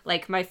with,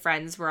 like, my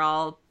friends were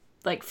all,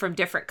 like, from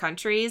different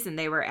countries, and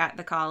they were at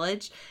the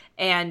college.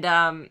 And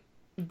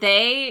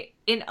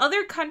in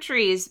other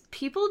countries,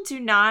 people do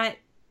not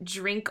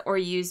drink or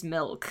use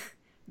milk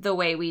the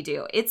way we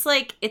do. It's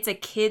like, it's a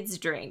kid's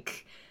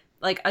drink.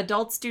 Like,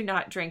 adults do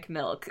not drink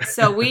milk.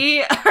 So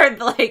we are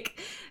like,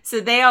 so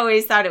they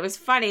always thought it was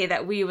funny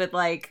that we would,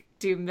 like,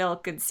 do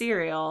milk and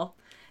cereal.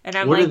 And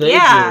I'm what like, do they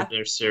yeah. do with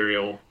their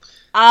cereal?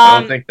 I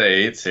don't think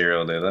they eat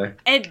cereal, do they?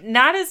 And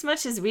not as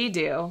much as we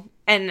do.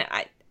 And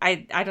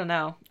I don't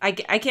know. I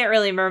can't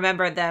really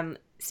remember them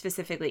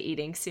specifically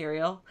eating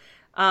cereal.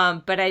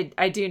 But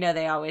I do know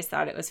they always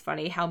thought it was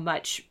funny how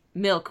much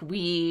milk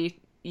we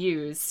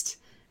used,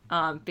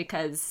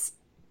 because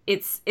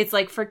it's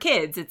like for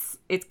kids,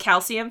 it's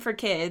calcium for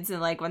kids,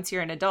 and like once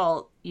you're an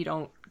adult, you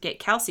don't get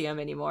calcium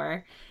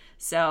anymore,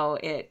 so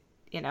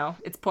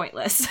it's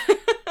pointless.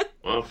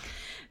 Well,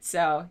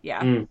 So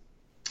yeah.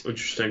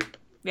 Interesting.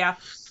 Yeah.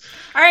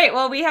 All right,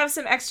 well, we have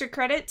some extra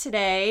credit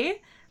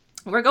today.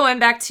 We're going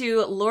back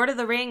to Lord of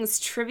the Rings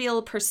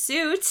Trivial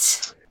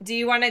Pursuit. Do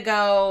you want to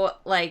go,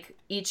 like,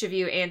 each of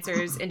you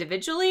answers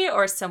individually,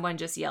 or someone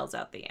just yells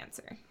out the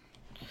answer?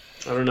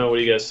 I don't know. What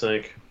do you guys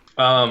think?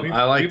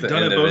 I like we've the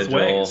done individual. it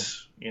both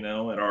ways. You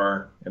know, at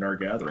our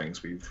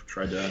gatherings, we've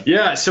tried to.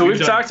 Yeah, so We've we've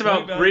done talked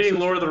about 25 reading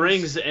Lord of the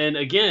systems. Rings, and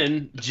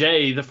again,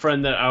 Jay, the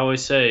friend that I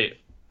always say,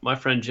 my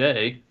friend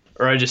Jay,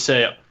 or I just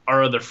say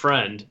our other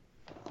friend,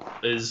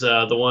 is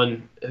the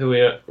one who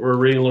we're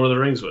reading Lord of the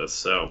Rings with.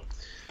 So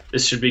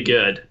this should be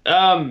good.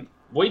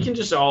 We can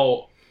just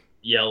all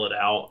yell it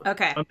out.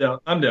 Okay.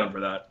 I'm down for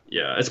that.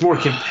 Yeah, it's more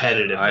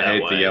competitive. I that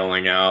hate way. the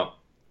yelling out.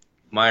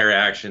 My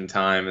reaction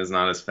time is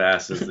not as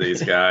fast as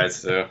these guys,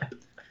 so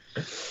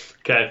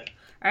Okay.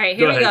 All right,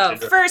 here Go we ahead,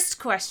 go. Kendra. First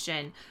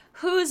question.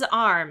 Whose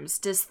arms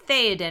does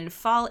Theoden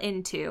fall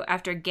into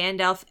after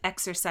Gandalf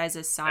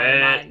exorcises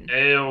Saruman?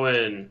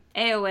 Eowyn.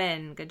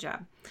 Eowyn, good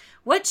job.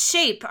 What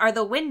shape are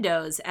the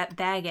windows at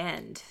Bag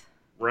End?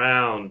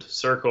 Round.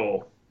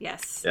 Circle.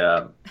 Yes.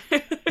 yeah.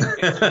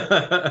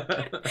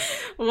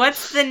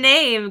 What's the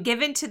name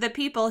given to the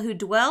people who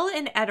dwell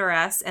in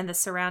Edoras and the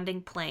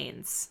surrounding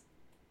plains?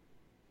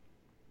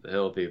 The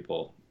hill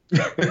people.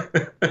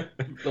 The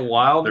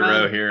Wild The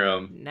Man?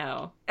 Rohirrim.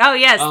 No. Oh,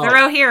 yes, Oh. the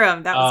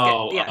Rohirrim. That was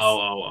Oh, good. Yes,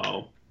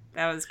 oh.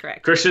 that was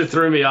correct. Christian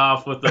threw me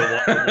off with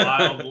the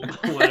wild,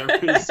 whatever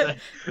he said.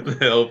 The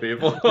hill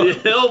people. The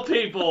hill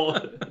people.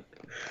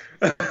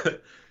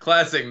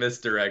 Classic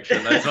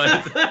misdirection. That's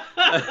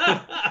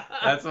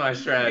my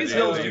strategy. These in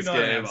hills do these not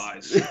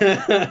games.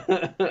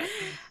 have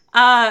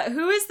eyes.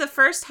 Who is the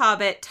first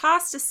hobbit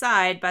tossed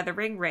aside by the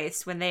ring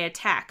wraiths when they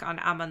attack on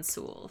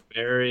Amansul?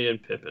 Merry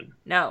and Pippin.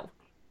 No.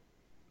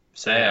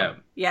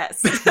 Sam.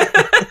 Yes.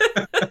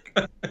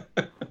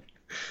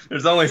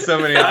 There's only so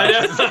many I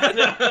options.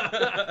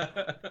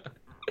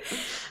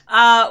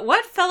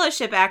 What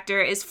fellowship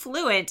actor is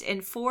fluent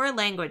in 4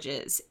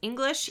 languages?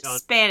 English, Sean.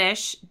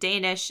 Spanish,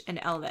 Danish, and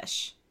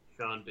Elvish.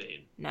 Sean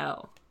Bean.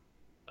 No.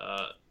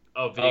 Vigo.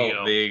 Oh,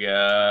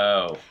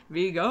 Vigo.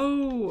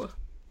 Vigo.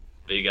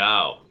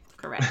 Vigo.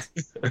 Correct.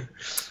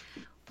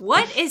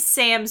 What is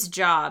Sam's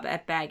job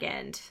at Bag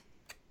End?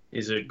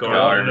 He's a gardener.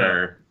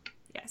 Gardener.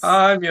 Yes.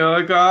 I'm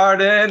your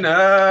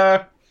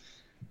gardener.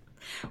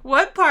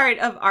 What part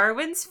of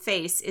Arwen's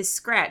face is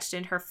scratched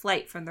in her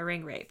flight from the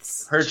ring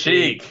wraiths? Her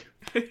cheek.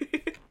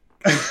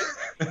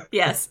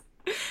 Yes.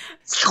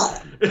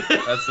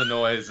 That's the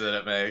noise that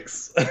it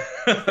makes.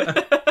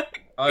 I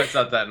always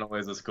thought that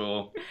noise was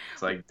cool.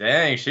 It's like,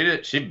 dang,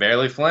 she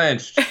barely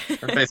flinched.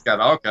 Her face got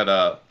all cut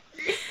up.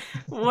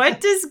 What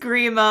does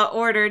Grima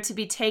order to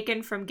be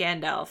taken from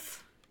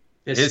Gandalf?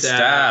 His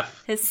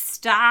staff. His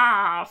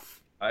staff.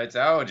 I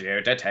told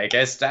you to take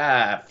his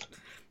staff.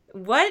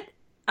 What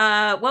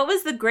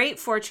was the great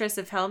fortress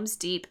of Helm's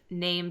Deep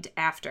named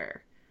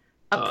after?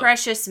 A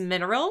precious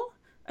mineral,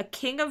 a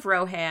king of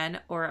Rohan,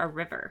 or a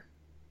river?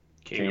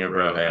 King of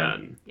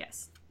Rohan.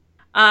 Yes.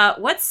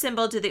 What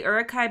symbol do the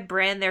Uruk-hai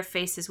brand their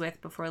faces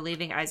with before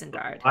leaving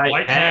Isengard?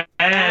 White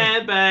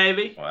hand,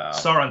 baby. Wow.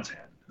 Sauron's hand.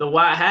 The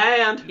white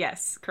hand.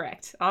 Yes,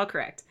 correct. All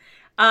correct.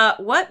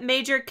 What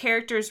major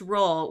character's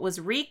role was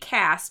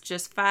recast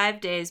just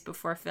 5 days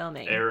before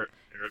filming? Aragorn.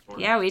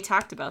 Yeah, we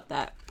talked about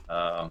that.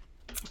 Um,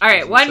 All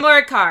right, one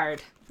more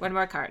card. One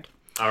more card.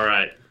 All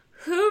right.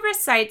 Who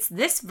recites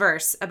this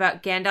verse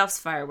about Gandalf's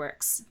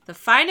fireworks? The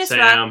finest rock...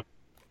 Sam.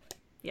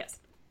 Yes.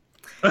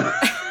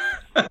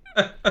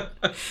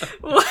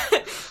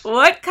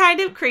 What kind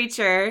of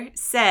creature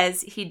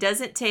says he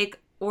doesn't take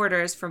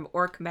orders from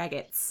orc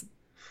maggots?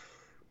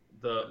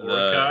 The the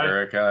Uruk-hai.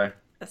 Uruk-hai.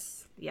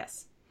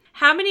 Yes.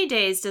 How many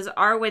days does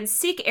Arwen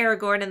seek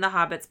Aragorn and the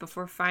hobbits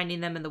before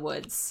finding them in the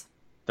woods?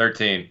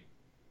 13.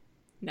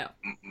 No.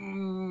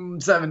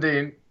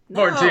 17.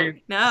 No.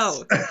 14.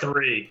 No.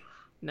 3,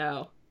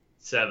 No.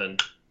 7,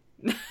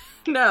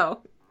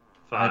 No.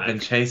 5. I've been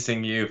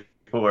chasing you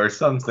for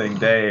something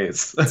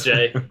days.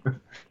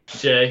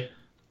 Jay,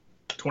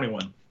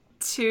 21.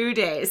 2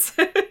 days.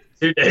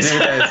 2 days.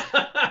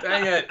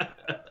 Dang it.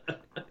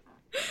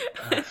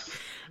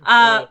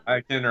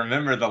 I can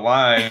remember the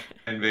line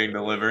being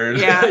delivered.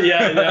 Yeah. Yeah,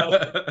 I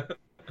know.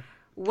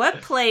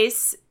 What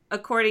place,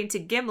 according to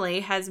Gimli,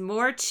 has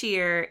more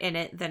cheer in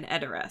it than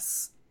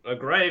Edoras? A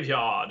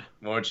graveyard.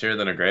 More cheer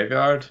than a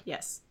graveyard?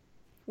 Yes.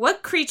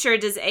 What creature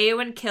does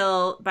Eowyn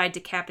kill by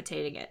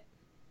decapitating it?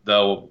 The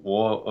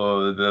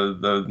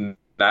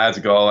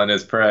Nazgul and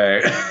his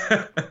prey.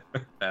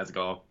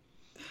 Nazgul.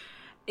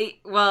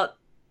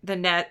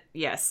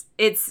 Yes.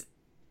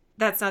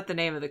 That's not the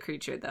name of the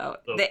creature, though.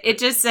 The- It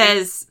just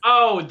says...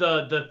 Oh,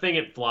 the thing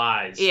it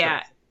flies.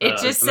 Yeah. It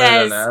just Isn't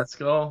that a says...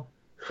 Nazgul?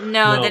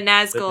 No, No, the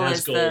Nazgul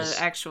is Nazgul's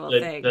the actual the,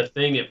 thing. the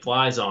thing it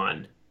flies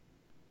on.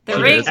 The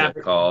What ring, is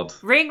it called?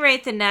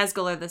 Ringwraith and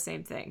Nazgul are the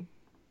same thing.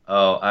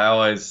 Oh, I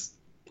always...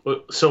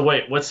 So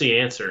wait, what's the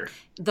answer?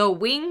 The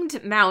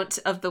winged mount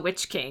of the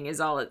Witch King is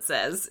all it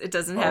says. It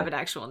doesn't have an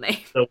actual name.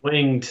 The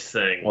winged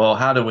thing. Well,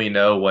 how do we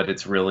know what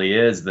it really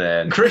is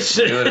then?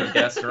 Christian. We would have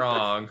guessed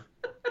wrong.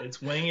 It's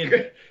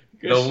winged.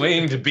 The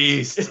winged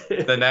beast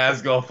the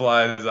Nazgul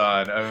flies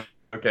on.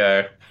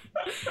 Okay.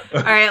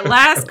 All right,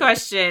 last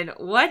question.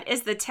 What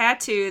is the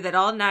tattoo that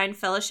all 9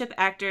 Fellowship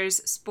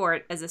actors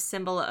sport as a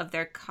symbol of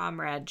their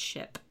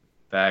comradeship?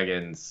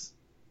 Baggins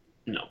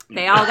No.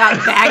 They all got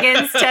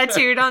Baggins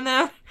tattooed on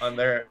them? on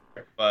their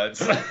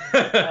butts.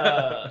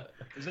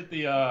 Is it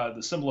the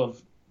symbol of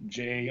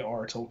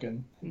J.R.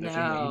 Tolkien? The thing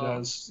that he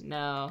does?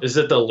 No. Is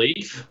it the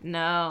leaf?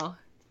 No.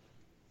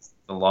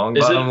 The long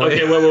Is it bottom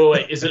okay? leaf.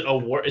 Wait. Is it a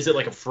word? Is it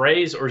like a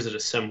phrase or is it a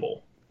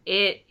symbol?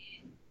 It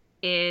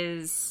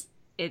is...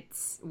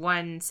 It's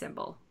one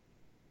symbol.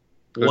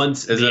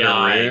 Once is the it a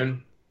eye,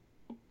 rune?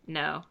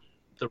 No.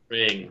 the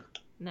ring,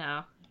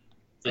 No.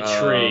 the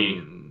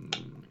tree.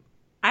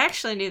 I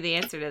actually knew the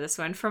answer to this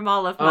one from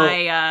all of Oh,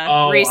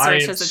 my research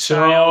I am as a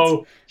child.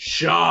 so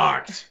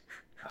shocked.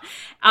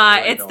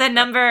 It's the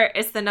number.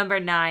 It's the number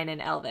 9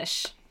 in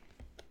Elvish.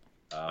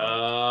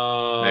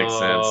 Oh, Makes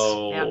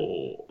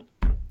sense.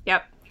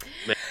 Yep.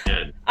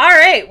 Man. All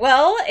right.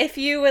 Well, if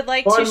you would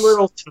like One to,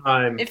 little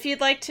time. if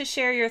you'd like to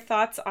share your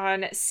thoughts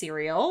on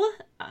cereal,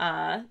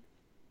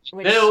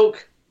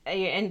 Milk.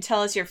 and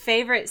tell us your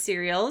favorite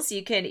cereals,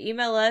 you can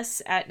email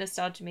us at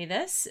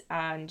nostalgiamethis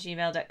on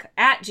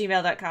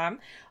gmail.com.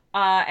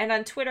 And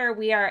on Twitter,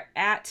 we are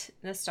at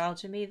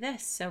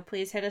nostalgiamethis. So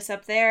please hit us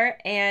up there.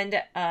 And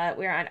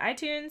we're on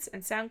iTunes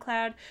and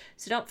SoundCloud.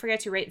 So don't forget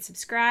to rate and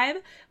subscribe.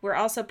 We're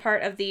also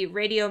part of the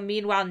Radio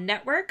Meanwhile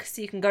Network.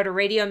 So you can go to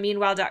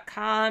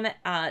radiomeanwhile.com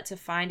to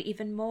find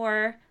even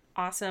more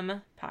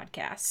awesome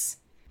podcasts.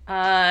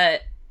 I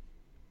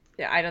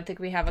don't think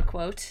we have a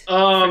quote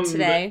for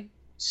today.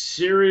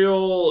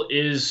 Cereal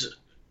is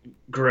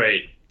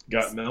great.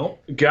 Got milk?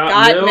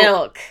 Got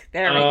milk.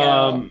 There we go.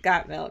 Um,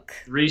 Got milk.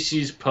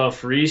 Reese's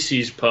Puff.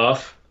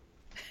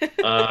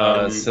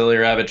 Silly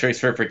Rabbit Tricks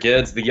for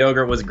kids. The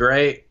yogurt was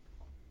great.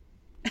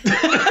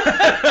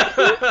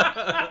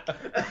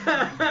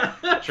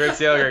 Tricks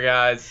yogurt,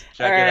 guys.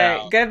 Check All it right.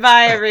 out.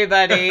 Goodbye,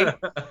 everybody.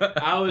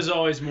 I was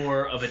always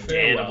more of a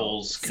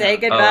Danimals. Say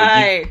Oh,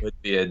 goodbye. you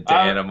would be a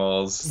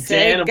Danimals.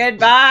 Say Danimals.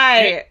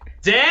 goodbye.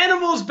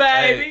 Danimals,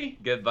 baby. Hey,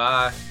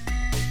 goodbye.